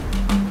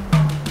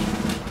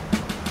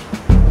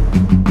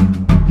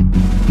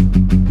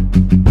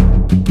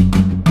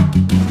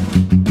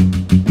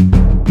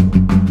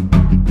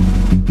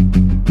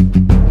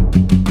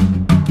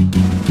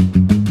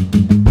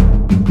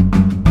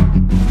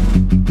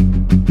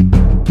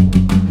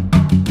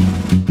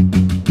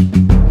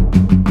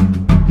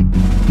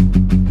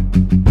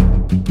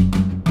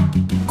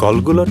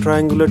 কলগুলো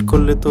ট্রায়াঙ্গুলেট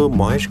করলে তো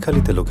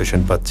মহেশখালীতে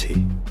location পাচ্ছি।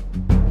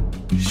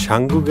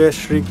 Sangu gas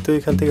rig তো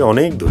এখান থেকে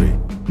অনেক দূরে।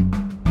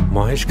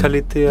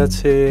 মহেশখালীতে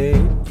আছে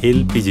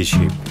এলপিজি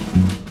শিপ।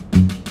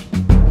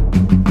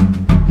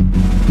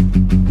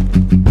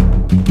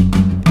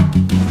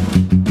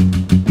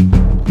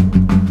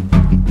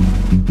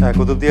 হ্যাঁ,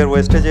 কুতুবদিয়ার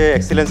ওয়েস্টে যে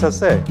এক্সিলেন্স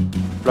আছে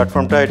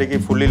প্ল্যাটফর্মটা, এটা কি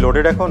ফুললি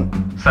লোডেড এখন?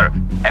 Sir,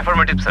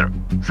 affirmative sir.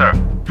 Sir,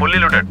 fully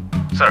loaded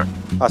sir.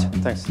 আচ্ছা,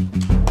 thanks.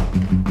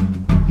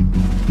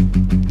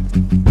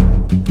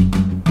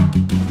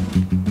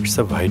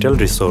 It's a vital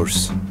resource.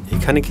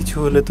 এখানে কিছু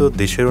হলে তো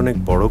দেশের অনেক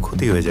বড়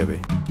ক্ষতি হয়ে যাবে,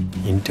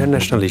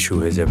 ইন্টারন্যাশনাল ইস্যু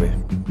হয়ে যাবে।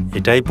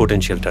 এটাই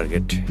পোটেনশিয়াল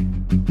টার্গেট।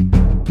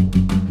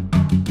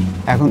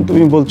 এখন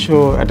তুমি বলছো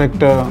এটা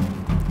একটা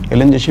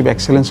এলএনজি শিপ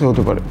এক্সেলেন্সে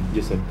হতে পারে।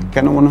 জি স্যার।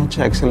 কেন মনে হচ্ছে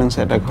এক্সেলেন্স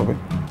অ্যাটাক হবে?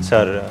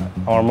 স্যার,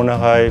 আমার মনে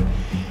হয়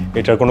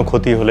এটার কোনো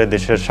ক্ষতি হলে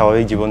দেশের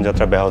স্বাভাবিক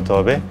জীবনযাত্রা ব্যাহত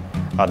হবে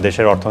আর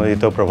দেশের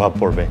অর্থনীতিতেও প্রভাব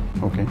পড়বে।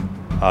 ওকে।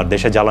 আর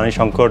দেশে জ্বালানি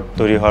সংকট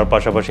তৈরি হওয়ার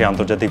পাশাপাশি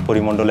আন্তর্জাতিক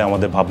পরিমণ্ডলে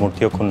আমাদের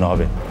ভাবমূর্তিও ক্ষুণ্ণ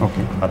হবে।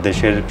 ওকে। আর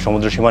দেশের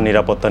সমুদ্রসীমার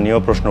নিরাপত্তা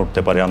নিয়েও প্রশ্ন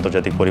উঠতে পারে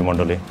আন্তর্জাতিক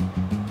পরিমণ্ডলে।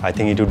 I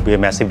think it would B a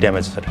massive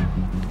damage sir.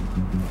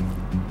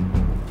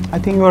 I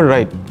think you R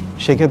right.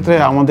 সেক্ষেত্রে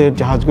আমাদের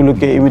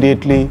জাহাজগুলোকে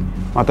ইমিডিয়েটলি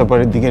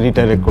মাতাপাড়ের দিকে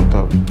রিডাইরেক্ট করতে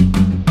হবে।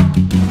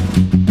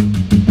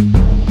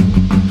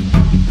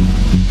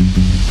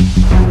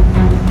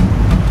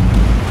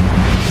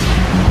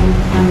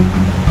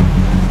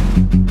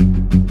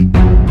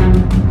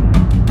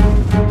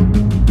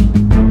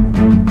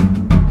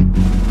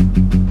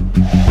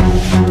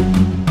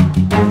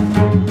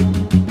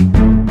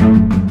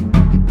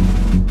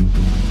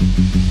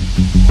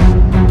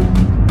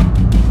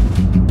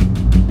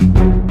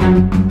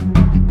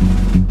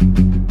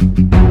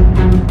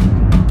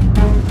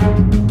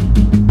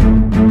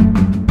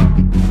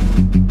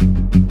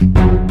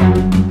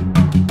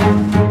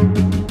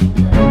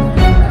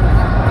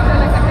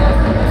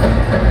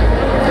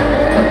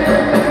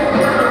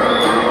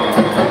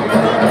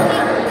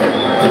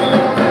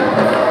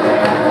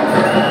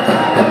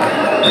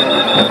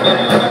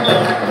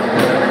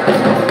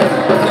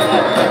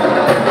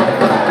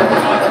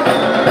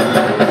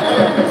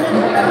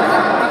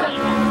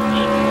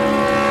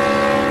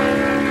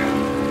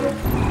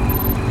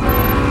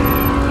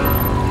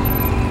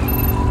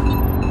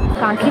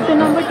 কাঙ্ক্ষিত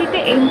নম্বরটিতে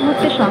এই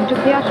মুহূর্তে সংযোগ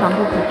দেওয়া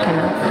সম্ভব হচ্ছে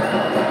না।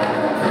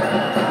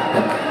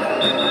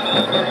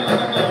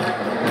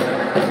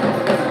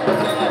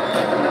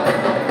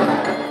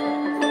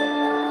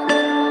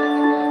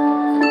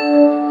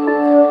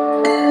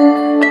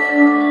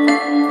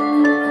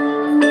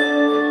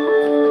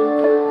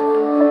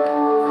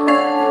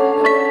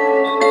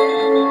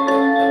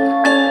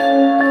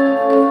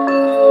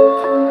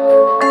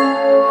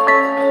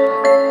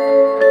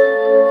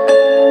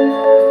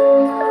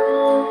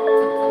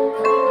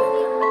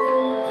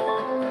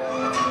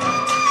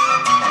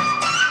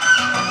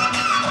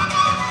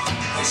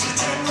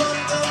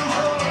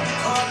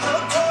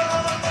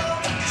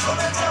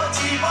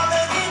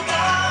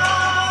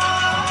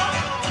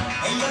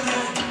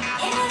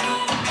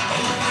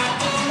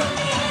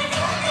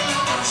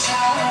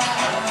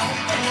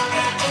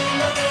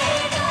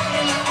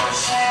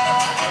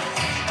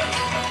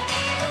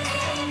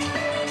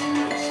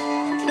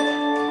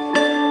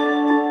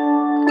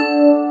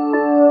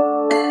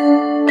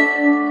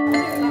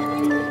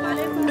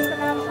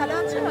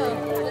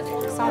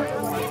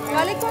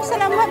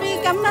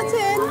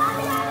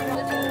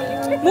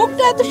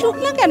 মুখটা এত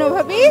শুকনো কেন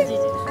ভাবি?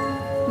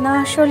 না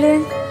আসলে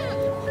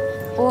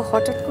ও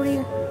হঠাৎ করে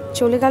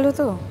চলে গেল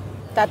তো।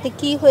 তাতে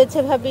কি হয়েছে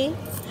ভাবি?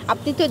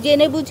 আপনি তো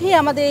জেনে বুঝে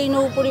আমাদের এই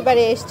নৌ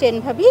পরিবারে এসেছেন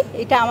ভাবি।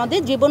 এটা আমাদের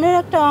জীবনের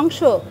একটা অংশ।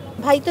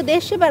 ভাই তো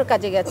দেশ সেবার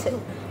কাজে গেছে,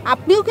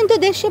 আপনিও কিন্তু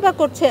দেশ সেবা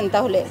করছেন।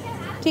 তাহলে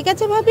ঠিক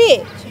আছে ভাবি,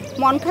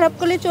 মন খারাপ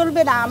করলে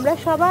চলবে না। আমরা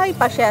সবাই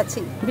পাশে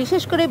আছি,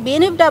 বিশেষ করে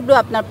বিএনএফডব্লিউ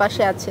আপনার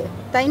পাশে আছে,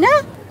 তাই না?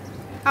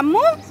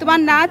 আম্মু, তোমার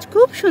নাচ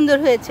খুব সুন্দর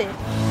হয়েছে।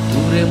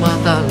 দূরে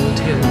মাতাল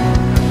ঢেউ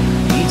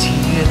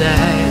পিছিয়ে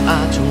দেয়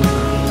আঁচল,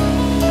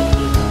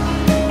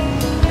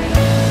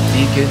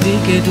 দিকে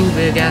দিকে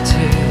ডুবে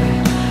গেছে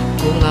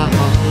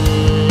কোলাহল।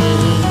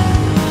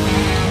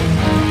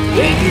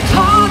 এই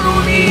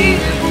ধরনের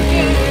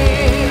বুকে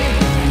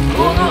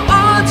কোনো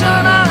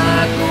অজানা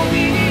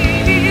কবি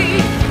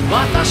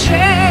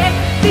বাতাসে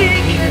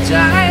দিকে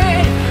যায়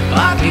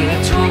আগের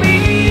ছবি।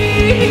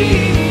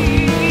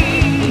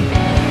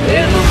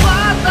 এলো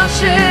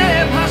বাতাসে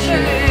ভাসে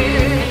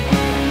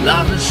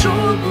লাল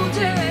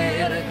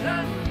সবুজের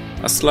ঘ্রাণ।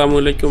 আসসালামু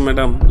আলাইকুম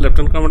ম্যাডাম।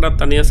 লেফটেন্যান্ট কমান্ডার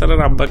তানিয়া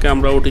স্যারের আব্বাকে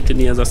আমরা ওটিতে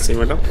নিয়ে যাচ্ছি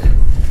ম্যাডাম।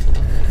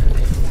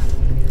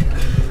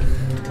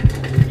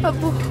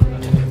 আব্বু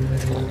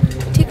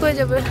ঠিক হয়ে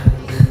যাবে।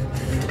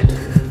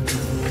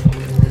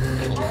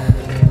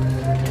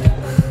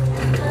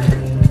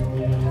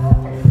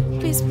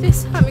 প্লিজ প্লিজ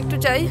আমি একটু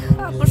যাই,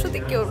 আব্বুর সাথে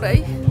কেউ নাই।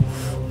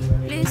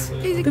 Please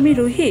please. তুমি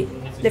রুহি,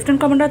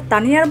 লেফটেন্যান্ট কমান্ডার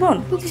তানিয়ার বোন?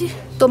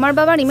 তোমার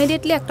বাবার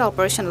ইমিডিয়েটলি একটা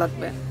অপারেশন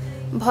লাগবে।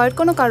 ভয়ের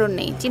কোনো কারণ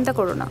নেই, চিন্তা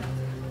করো না।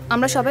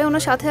 আমরা সবাই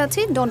ওনার সাথে আছি,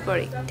 ডোন্ট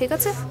ওয়ারি, ঠিক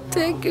আছে?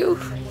 Thank you.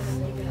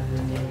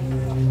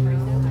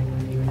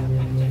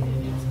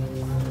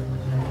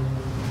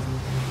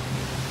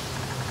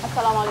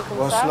 আসসালামু আলাইকুম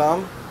স্যার। আসসালাম।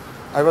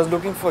 I was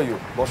looking for you.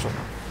 বসো।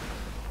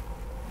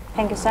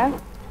 Thank you sir.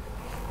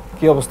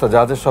 কি অবস্থা?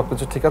 জাহাজের সব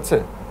কিছু ঠিক আছে?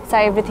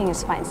 Sir everything is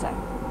fine sir.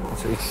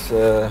 আচ্ছা, ইটস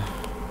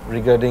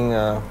রিগার্ডিং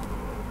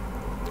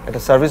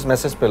একটা সার্ভিস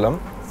মেসেজ পেলাম।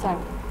 Sir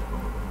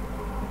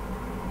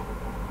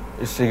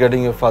it's regarding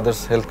your father's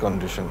health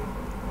condition.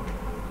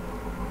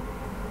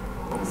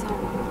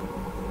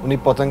 উনি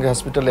পতঙ্গে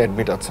হসপিটালে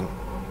অ্যাডমিট আছেন।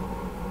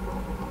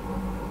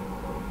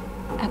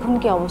 এখন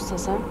কি অবস্থা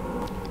স্যার?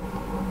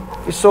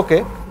 ইটস ওকে,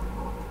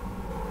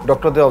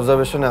 ডক্টরদের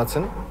অবজারভেশনে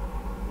আছেন,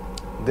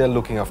 দে are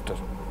looking after.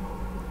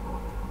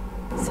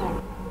 Sir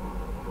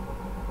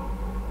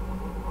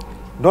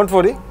don't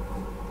worry,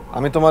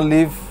 আমি তোমার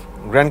লিভ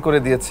গ্র্যান্ট করে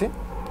দিয়েছি,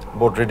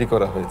 বোর্ড রেডি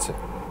করা হয়েছে।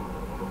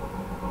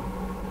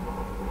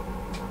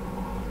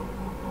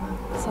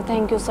 Sir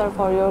thank you sir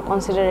for your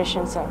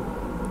consideration sir.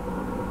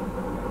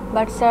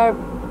 But sir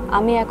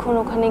আমি এখন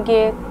ওখানে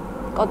গিয়ে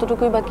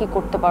কতটুকুই বা কি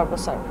করতে পারবো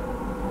স্যার?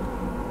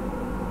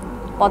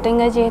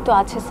 পতেঙ্গায় যেহেতু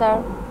আছে sir,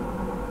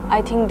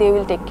 I think they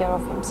will take care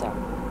of him sir.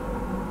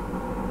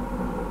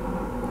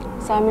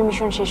 Sir আমি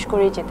মিশন শেষ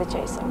করেই যেতে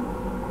চাই sir.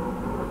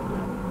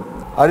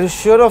 Are you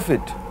sure of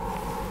it?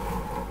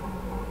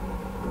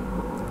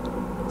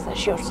 Sir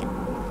sure sir.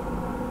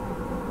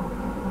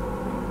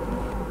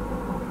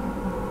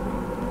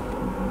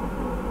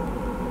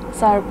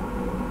 Sir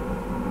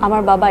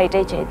আমার বাবা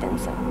এটাই চাইতেন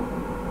sir.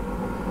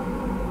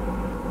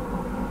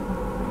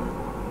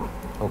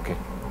 Okay,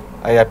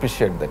 I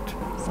appreciate that.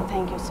 Sir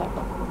thank you sir.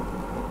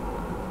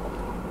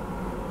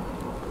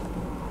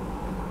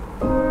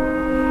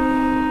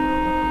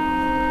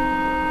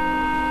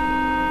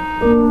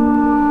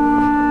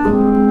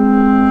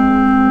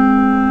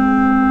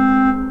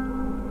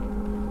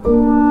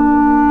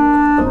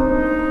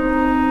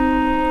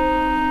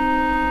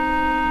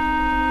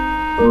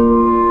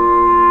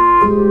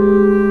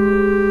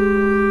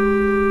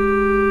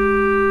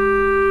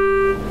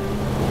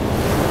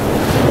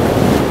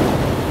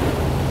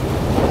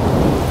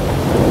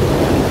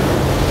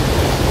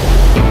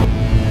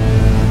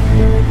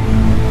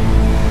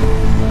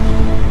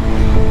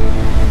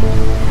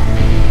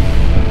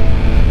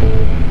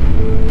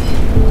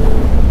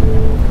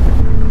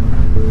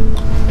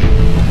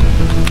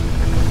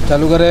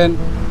 চালু করেন,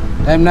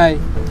 টাইম নাই।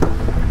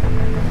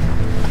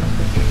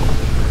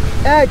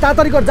 এই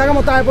তাড়াতাড়ি কর, জায়গা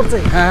মতো আয় পড়ছে।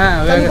 হ্যাঁ হ্যাঁ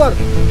চালু কর।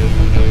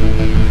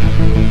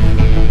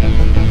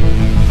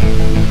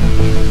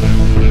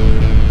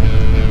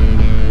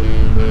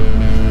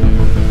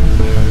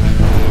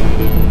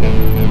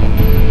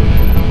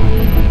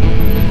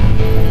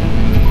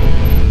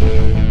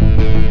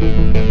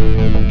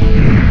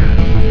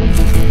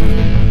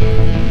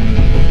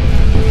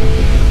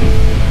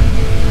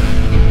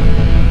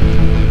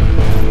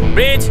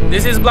 Bridge,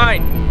 this is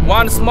blind.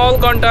 One small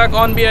contact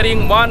on bearing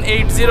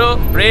 180,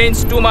 range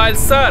 2 miles,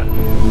 sir.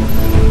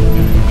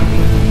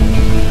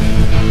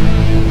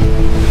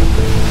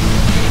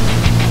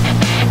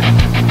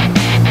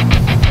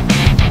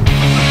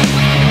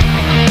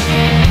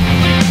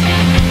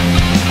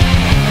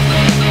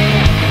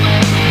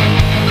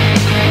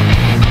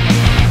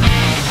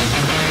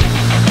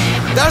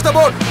 There's the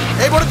boat.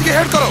 এই বোটের দিকে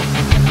হেড করো।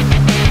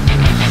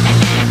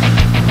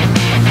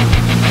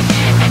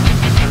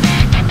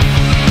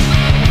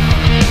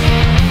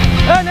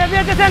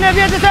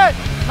 নেভি এসেছে।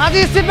 মাঝি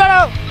স্পিড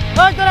বাড়াও।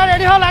 ওই তোরা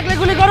রেডি হও, লাগলে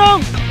গুলি করুম।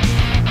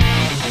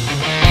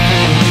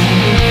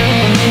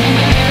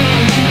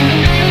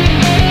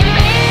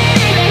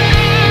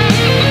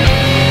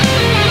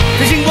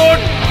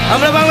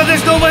 আমরা বাংলাদেশ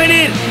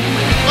নৌবাহিনীর।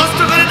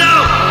 অস্ত্র করে দাও,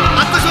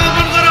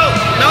 আত্মসমর্পণ করো,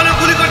 নাহলে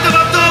গুলি করতে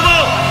বাধ্য হব।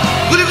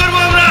 গুলি করবো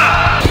আমরা।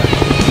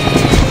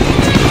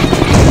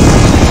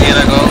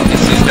 Sierra Golf,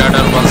 this is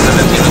Radar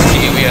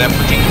 1703. We are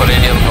approaching for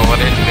aerial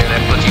coverage. We are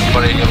approaching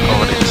for aerial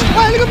coverage.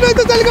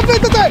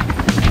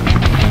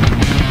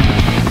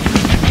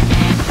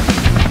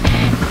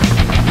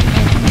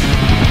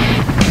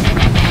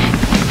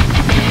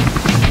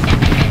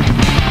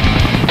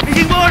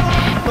 Fishing boat,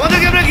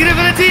 তোমাদেরকে আমরা ঘিরে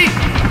ফেলেছি।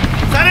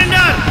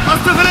 সারেন্ডার,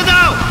 অস্ত্র ফেলে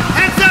দাও।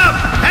 হ্যান্ডস আপ,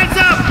 হ্যান্ডস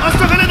আপ,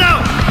 অস্ত্র ফেলে দাও।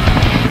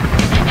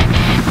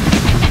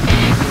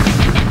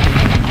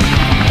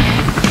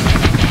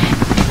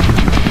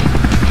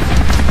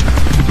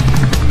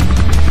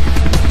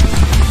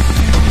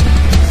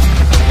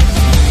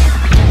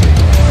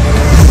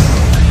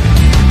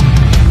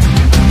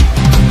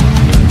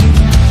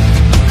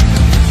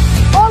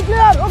 All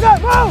clear. Okay,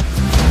 move.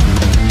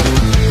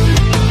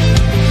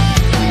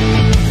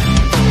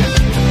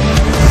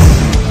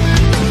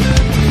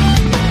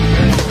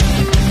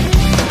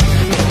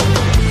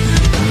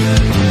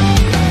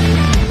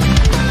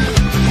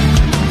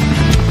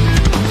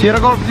 Sierra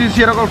Golf, this is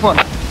Sierra Golf 1.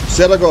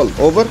 Sierra Golf,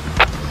 over.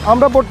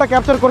 আমরা বোটটা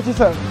ক্যাপচার করছি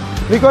sir.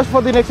 Request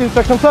for the next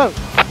instruction sir.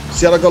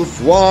 Sierra Golf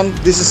 1,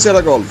 this is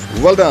Sierra Golf.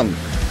 Well done.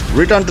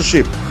 Return to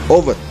ship.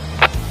 Over.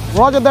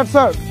 Roger that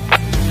sir.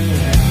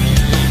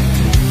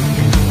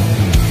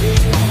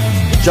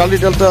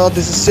 Charlie Delta,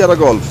 this is Sierra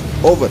Golf.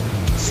 Over.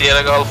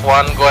 Sierra Golf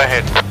 1, go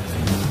ahead.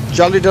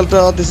 Charlie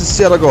Delta, this is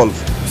Sierra Golf.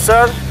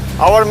 Sir,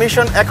 our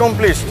mission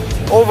accomplished.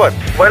 Over.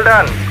 Well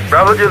done.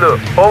 Bravo Zulu.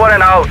 Over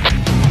and out.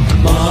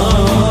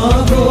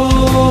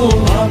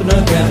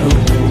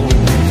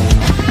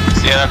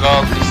 Sierra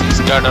Golf, this is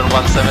Radar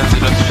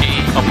 1703.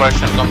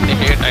 Operation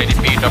completed. I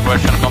repeat,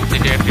 operation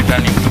completed.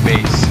 Returning to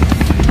base.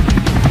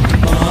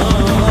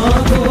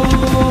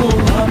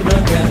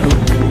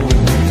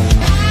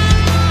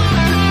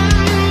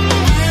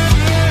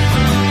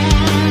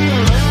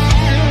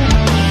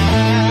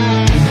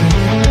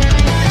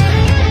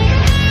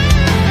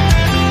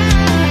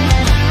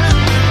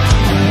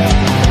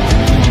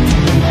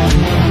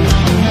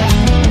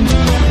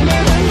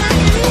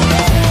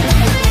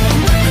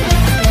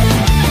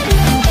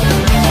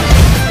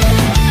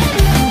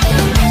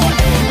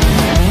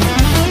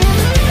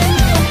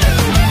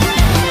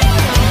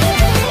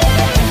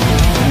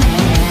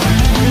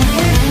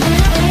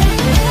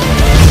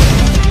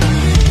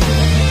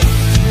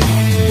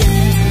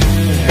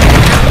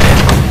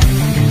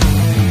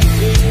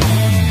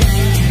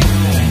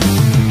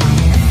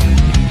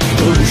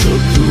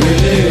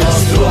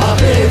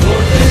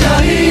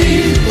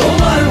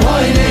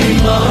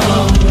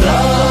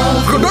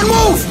 Don't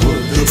move!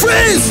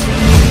 Freeze!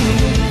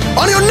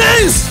 On your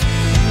knees!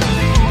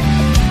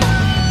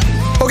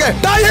 Okay,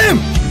 tie him!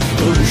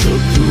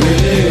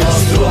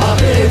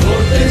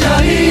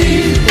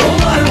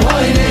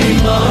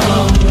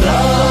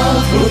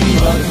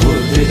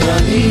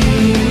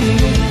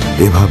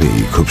 এভাবেই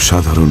খুব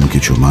সাধারণ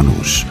কিছু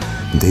মানুষ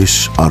দেশ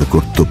আর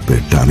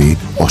কর্তব্যের টানে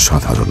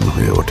অসাধারণ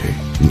হয়ে ওঠে।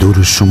 দূর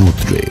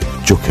সমুদ্রে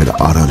চোখের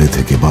আড়ালে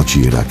থেকে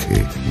বাঁচিয়ে রাখে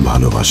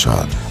ভালোবাসা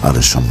আর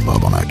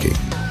সম্ভাবনাকে,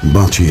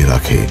 বাঁচিয়ে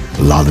রাখে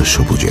লাল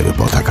সবুজের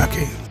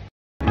পতাকাকে।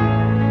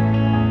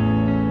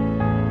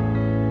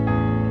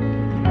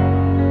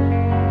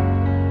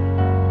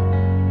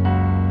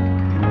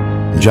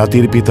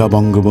 জাতির পিতা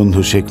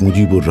বঙ্গবন্ধু শেখ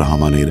মুজিবুর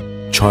রহমানের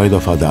 ৬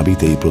 দফা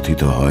দাবিতেই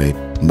প্রথিত হয়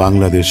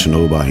বাংলাদেশ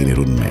নৌবাহিনীর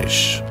উন্মেষ।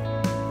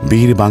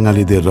 বীর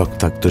বাঙালিদের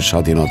রক্তাক্ত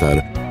স্বাধীনতার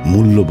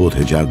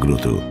মূল্যবোধে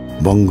জাগ্রত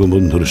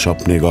বঙ্গবন্ধুর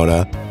স্বপ্নে গড়া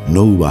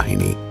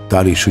নৌবাহিনী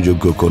তারই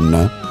সুযোগ্য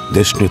কন্যা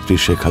দেশনেত্রী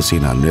শেখ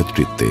হাসিনার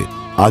নেতৃত্বে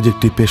আজ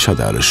একটি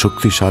পেশাদার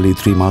শক্তিশালী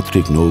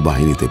ত্রিমাত্রিক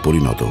নৌবাহিনীতে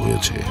পরিণত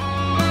হয়েছে।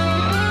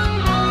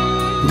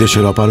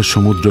 দেশের অপার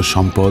সমুদ্র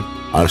সম্পদ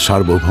আর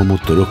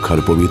সার্বভৌমত্ব রক্ষার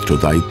পবিত্র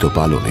দায়িত্ব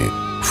পালনে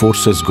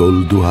ফোর্সেস গোল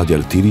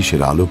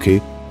 2030-এর আলোকে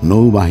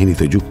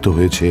নৌবাহিনীতে যুক্ত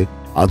হয়েছে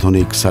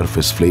আধুনিক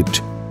surface fleet,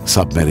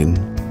 submarine,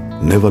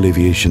 Naval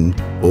aviation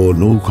ও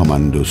নৌ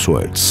কমান্ডো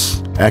সোয়ার্ডস।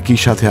 একই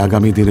সাথে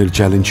আগামী দিনের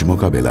চ্যালেঞ্জ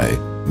মোকাবেলায়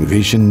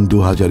ভিশন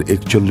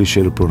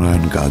 2041-এর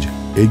প্রণয়ন কাজ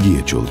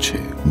এগিয়ে চলছে।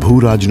 ভূ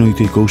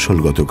রাজনৈতিক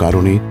কৌশলগত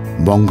কারণে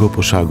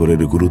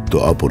বঙ্গোপসাগরের গুরুত্ব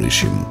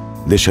অপরিসীম।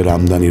 দেশের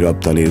আমদানি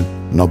রপ্তানির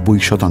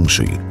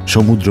 90%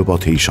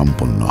 সমুদ্রপথেই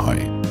সম্পন্ন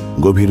হয়।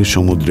 গভীর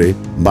সমুদ্রে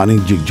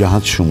বাণিজ্যিক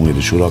জাহাজসমূহের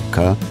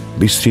সুরক্ষা,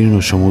 বিস্তীর্ণ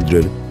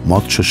সমুদ্রের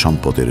মৎস্য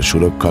সম্পদের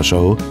সুরক্ষা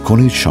সহ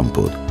খনিজ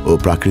সম্পদ ও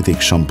প্রাকৃতিক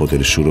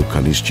সম্পদের সুরক্ষা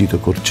নিশ্চিত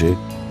করছে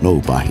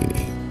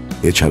নৌবাহিনী।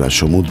 এছাড়া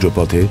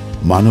সমুদ্রপথে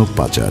মানব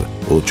পাচার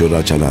ও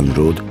চোরাচালান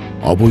রোধ,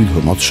 অবৈধ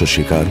মৎস্য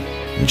শিকার,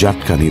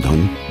 জাটকা নিধন,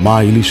 মা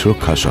ইলিশ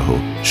রক্ষা সহ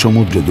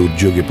সমুদ্রে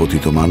দুর্যোগে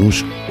পতিত মানুষ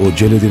ও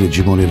জেলেদের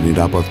জীবনের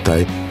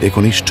নিরাপত্তায়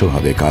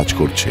একনিষ্ঠভাবে কাজ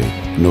করছে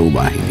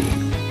নৌবাহিনী।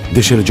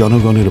 দেশের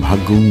জনগণের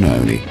ভাগ্য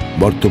উন্নয়নে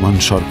বর্তমান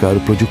সরকার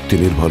প্রযুক্তি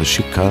নির্ভর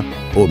শিক্ষা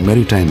ও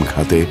মেরিটাইম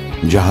খাতে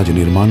জাহাজ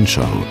নির্মাণ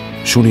সহ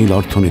সুনীল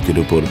অর্থনীতির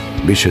উপর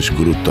বিশেষ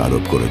গুরুত্ব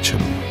আরোপ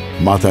করেছেন।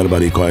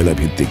 মাতারবাড়ি কয়লা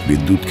ভিত্তিক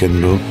বিদ্যুৎ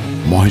কেন্দ্র,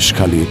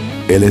 মহেশখালী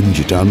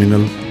এলএনজি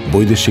টার্মিনাল,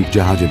 বৈদেশিক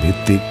জাহাজ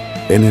ভিত্তিক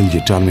এনএলজি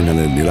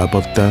টার্মিনালের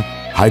নিরাপত্তা,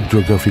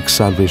 হাইড্রোগ্রাফিক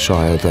সার্ভে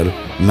সহায়তার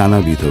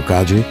নানাবিধ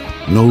কাজে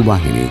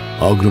নৌবাহিনী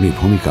অগ্রণী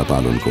ভূমিকা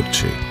পালন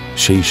করছে।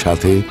 সেই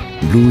সাথে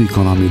ব্লু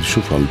ইকোনমির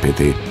সুফল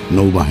পেতে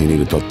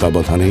নৌবাহিনীর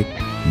তত্ত্বাবধানে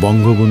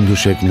বঙ্গবন্ধু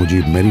শেখ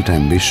মুজিব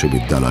মেরিটাইম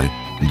বিশ্ববিদ্যালয়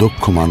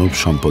দক্ষ মানব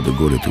সম্পদ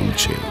গড়ে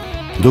তুলছে।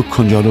 দক্ষ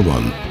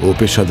জনবল ও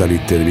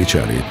পেশাদারিত্বের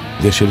বিচারে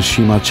দেশের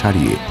সীমা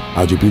ছাড়িয়ে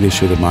আজ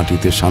বিদেশের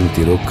মাটিতে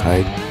শান্তি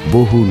রক্ষায়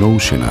বহু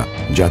নৌসেনা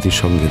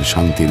জাতিসংঘের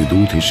শান্তির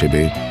দূত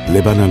হিসেবে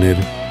লেবাননের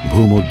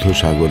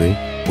ভূমধ্যসাগরে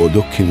ও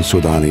দক্ষিণ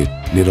সুদানে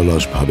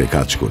নিরলসভাবে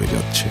কাজ করে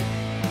যাচ্ছে।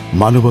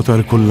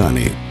 মানবতার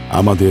কল্যাণে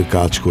আমাদের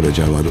কাজ করে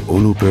যাওয়ার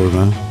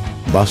অনুপ্রেরণা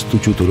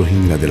বাস্তুচ্যুত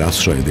রোহিঙ্গাদের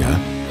আশ্রয় দেয়া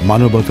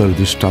মানবতার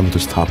দৃষ্টান্ত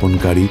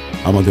স্থাপনকারী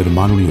আমাদের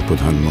মাননীয়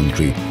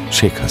প্রধানমন্ত্রী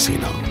শেখ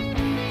হাসিনা।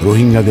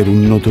 রোহিঙ্গাদের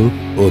উন্নত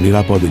ও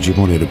নিরাপদ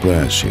জীবনের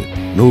প্রয়াসে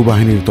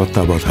নৌবাহিনীর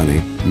তত্ত্বাবধানে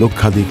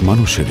লক্ষাধিক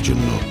মানুষের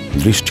জন্য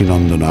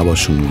দৃষ্টিনন্দন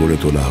আবাসন গড়ে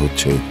তোলা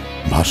হচ্ছে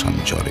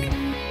ভাসানচরে।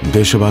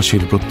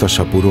 দেশবাসীর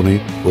প্রত্যাশা পূরণে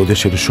ও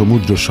দেশের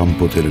সমুদ্র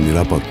সম্পদের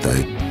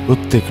নিরাপত্তায়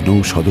প্রত্যেক নৌ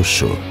সদস্য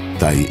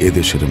তাই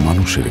এদেশের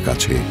মানুষের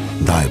কাছে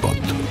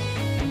দায়বদ্ধ।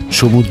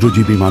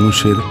 সমুদ্রজীবী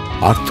মানুষের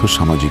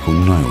আর্থসামাজিক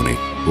উন্নয়নে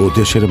ও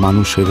দেশের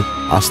মানুষের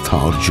আস্থা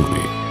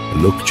অর্জনে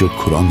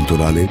লোকচক্ষুর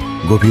অন্তরালে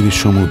গভীর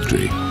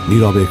সমুদ্রে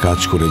নীরবে কাজ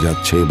করে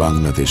যাচ্ছে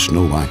বাংলাদেশ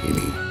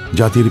নৌবাহিনী।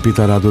 জাতির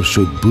পিতার আদর্শ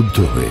উদ্বুদ্ধ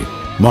হয়ে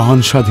মহান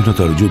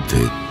স্বাধীনতার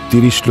যুদ্ধে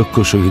 ৩০ লক্ষ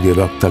শহীদের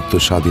রক্তাক্ত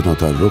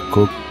স্বাধীনতার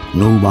রক্ষক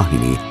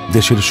নৌবাহিনী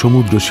দেশের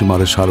সমুদ্র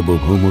সীমার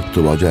সার্বভৌমত্ব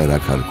বজায়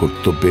রাখার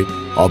কর্তব্যে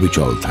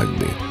অবিচল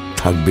থাকবে।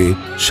 থাকবে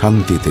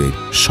শান্তিতে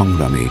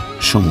সংগ্রামে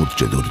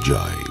সমুদ্রে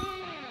দুর্জয়।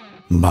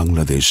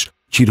 বাংলাদেশ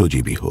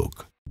চিরজীবী হোক।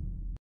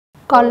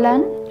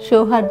 কল্যাণ,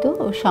 সৌহার্দ্য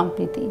ও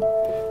সম্প্রীতি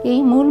এই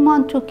মূল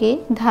মন্ত্রকে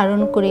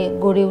ধারণ করে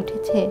গড়ে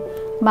উঠেছে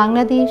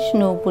বাংলাদেশ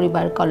নৌ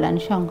পরিবার কল্যাণ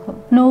সংঘ।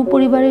 নৌ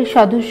পরিবারের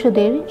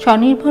সদস্যদের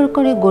স্বনির্ভর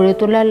করে গড়ে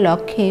তোলার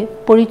লক্ষ্যে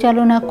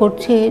পরিচালনা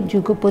করছে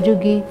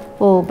যুগোপযোগী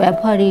ও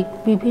ব্যবহারিক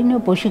বিভিন্ন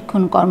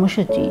প্রশিক্ষণ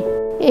কর্মসূচি।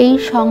 এই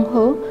সংঘ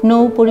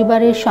নৌ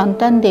পরিবারের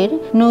সন্তানদের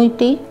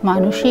নৈতিক,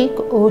 মানসিক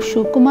ও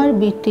সুকুমার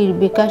বৃত্তির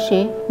বিকাশে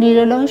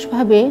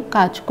নিরলসভাবে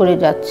কাজ করে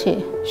যাচ্ছে।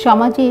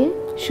 সমাজে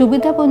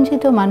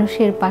সুবিধাবঞ্চিত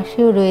মানুষের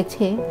পাশেও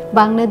রয়েছে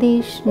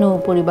বাংলাদেশ নৌ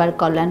পরিবার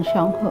কল্যাণ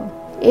সংঘ।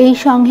 এই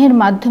সংঘের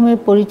মাধ্যমে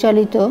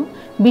পরিচালিত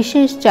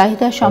বিশেষ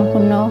চাহিদা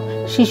সম্পন্ন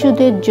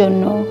শিশুদের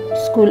জন্য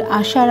স্কুল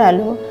আশার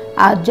আলো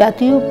আজ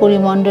জাতীয়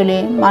পরিমণ্ডলে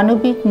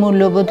মানবিক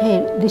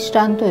মূল্যবোধের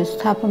দৃষ্টান্ত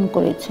স্থাপন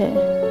করেছে।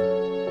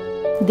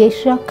 দেশ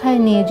রক্ষায়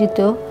নিয়োজিত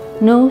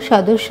নৌ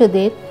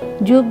সদস্যদের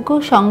যোগ্য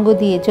সঙ্গ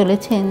দিয়ে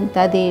চলেছেন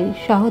তাদের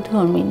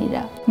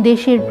সহধর্মিণীরা।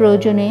 দেশের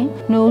প্রয়োজনে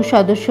নৌ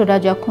সদস্যরা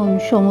যখন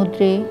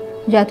সমুদ্রে,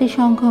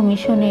 জাতিসংঘ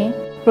মিশনে,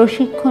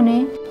 প্রশিক্ষণে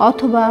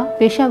অথবা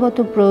পেশাগত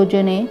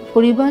প্রয়োজনে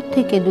পরিবার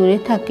থেকে দূরে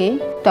থাকে,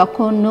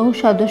 তখন নৌ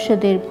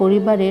সদস্যদের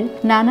পরিবারের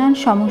নানান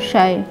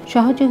সমস্যায়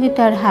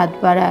সহযোগিতার হাত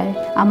বাড়ায়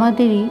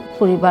আমাদেরই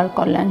পরিবার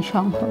কল্যাণ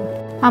সংঘ।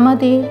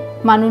 আমাদের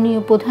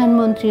মাননীয়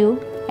প্রধানমন্ত্রীও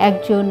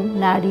একজন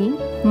নারী,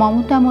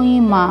 মমতাময়ী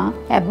মা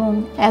এবং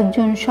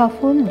একজন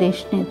সফল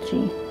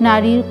দেশনেত্রী।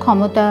 নারীর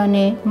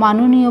ক্ষমতায়নে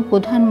মাননীয়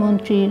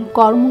প্রধানমন্ত্রীর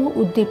কর্ম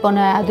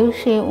উদ্দীপনায়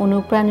আদর্শে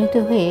অনুপ্রাণিত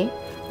হয়ে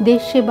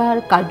দেশ সেবার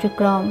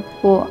কার্যক্রম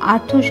ও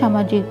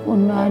আর্থসামাজিক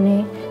উন্নয়নে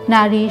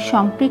নারীর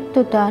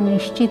সম্পৃক্ততা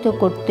নিশ্চিত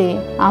করতে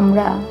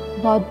আমরা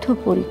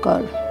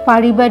বদ্ধপরিকর।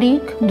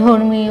 পারিবারিক,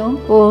 ধর্মীয়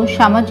ও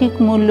সামাজিক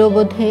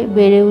মূল্যবোধে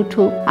বেড়ে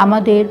উঠুক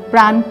আমাদের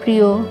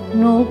প্রাণপ্রিয়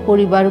নৌ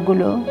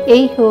পরিবারগুলো।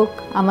 এই হোক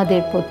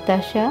আমাদের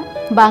প্রত্যাশা।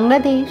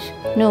 বাংলাদেশ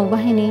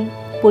নৌবাহিনী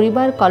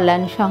পরিবার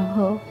কল্যাণ সংঘ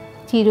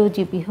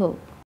চিরজীবী হোক।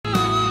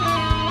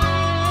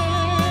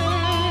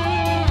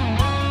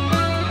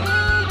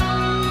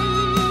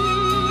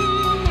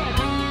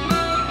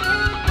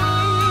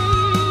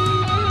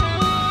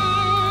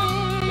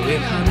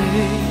 এখানে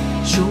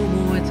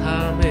সময়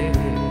থামে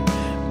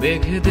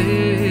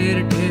মেঘেদের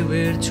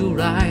ঢেউয়ের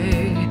চূড়ায়,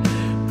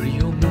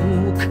 প্রিয়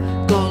মুখ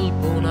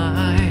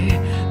কল্পনায়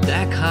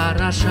দেখার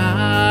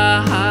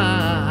আশায়,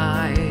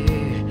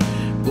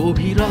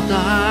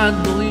 গভীরতা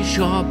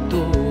নৈশব্দ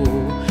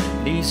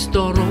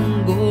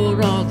নিস্তরঙ্গ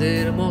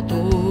হ্রদের মতো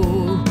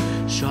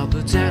সব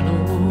যেন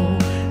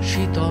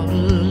শীতল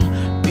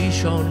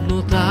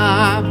বিষণ্ণতা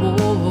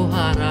মোহ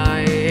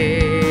হারায়।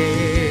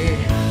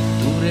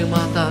 দূরে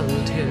মাতাল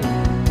ঢেউ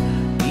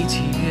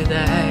পিছিয়ে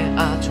দেয়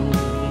আচল,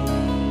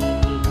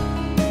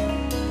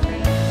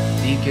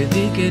 দিকে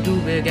দিকে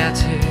ডুবে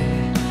গেছে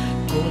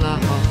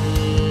কোলাহল।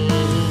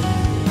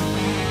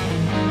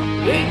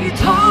 এই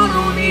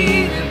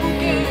ধরনীর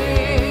বুকে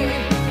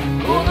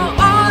কোনো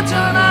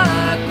অজানা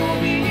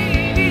কবি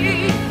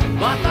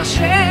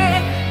বাতাসে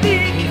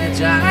লিখে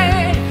যায়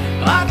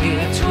আগে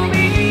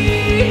ছবি।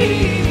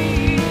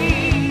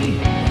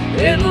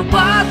 এলো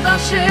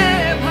বাতাসে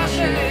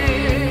ভাসে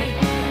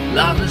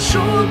লাল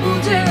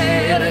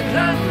সবুজের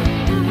ঘ্রাণ,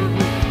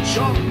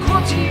 শঙ্খ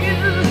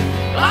চিল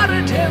আর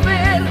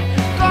ঢেউয়ের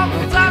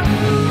কবতান।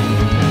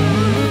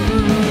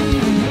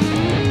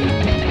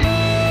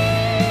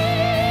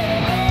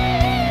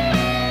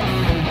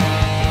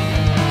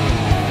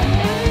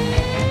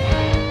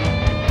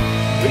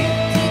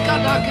 মৃত্তিকা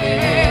ডাকে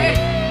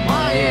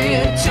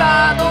মায়ের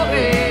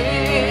চাদরে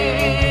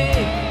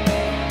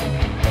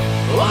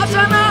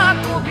অজানা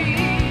কবি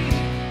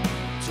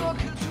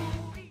চোখে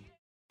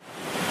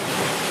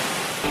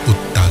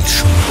উত্তাল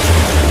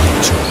সমুদ্রের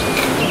রোমাঞ্চ,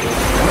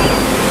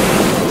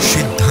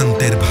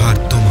 সিদ্ধান্তের ভার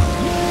তোমার।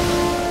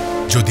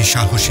 যদি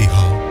সাহসী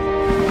হও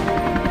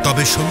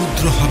তবে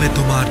সমুদ্র হবে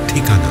তোমার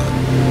ঠিকানা,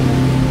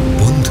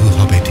 বন্ধু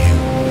হবে ঢেউ।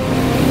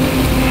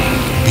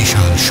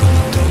 বিশাল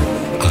সমুদ্র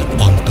আর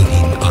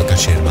অন্তহীন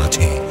আকাশের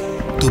মাঝে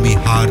তুমি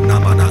হার না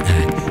মানা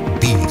এক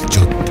বীর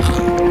যোদ্ধা।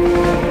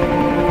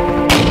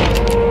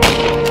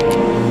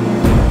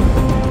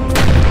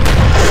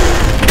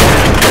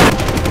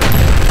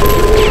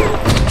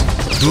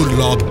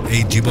 দুর্লভ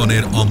এই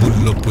জীবনের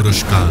অমূল্য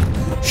পুরস্কার,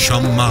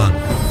 সম্মান,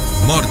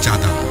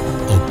 মর্যাদা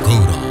ও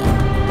গৌরব।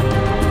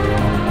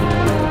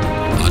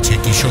 আছে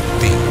কি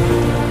শক্তি,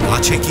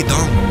 আছে কি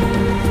দম,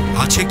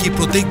 আছে কি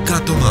প্রতিজ্ঞা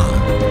তোমার?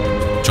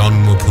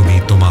 জন্মভূমি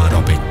তোমার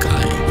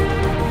অপেক্ষায়।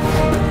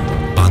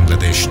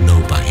 বাংলাদেশ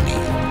নৌবাহিনী,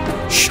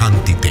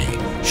 শান্তিতে,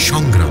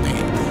 সংগ্রামে,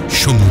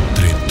 সমুদ্র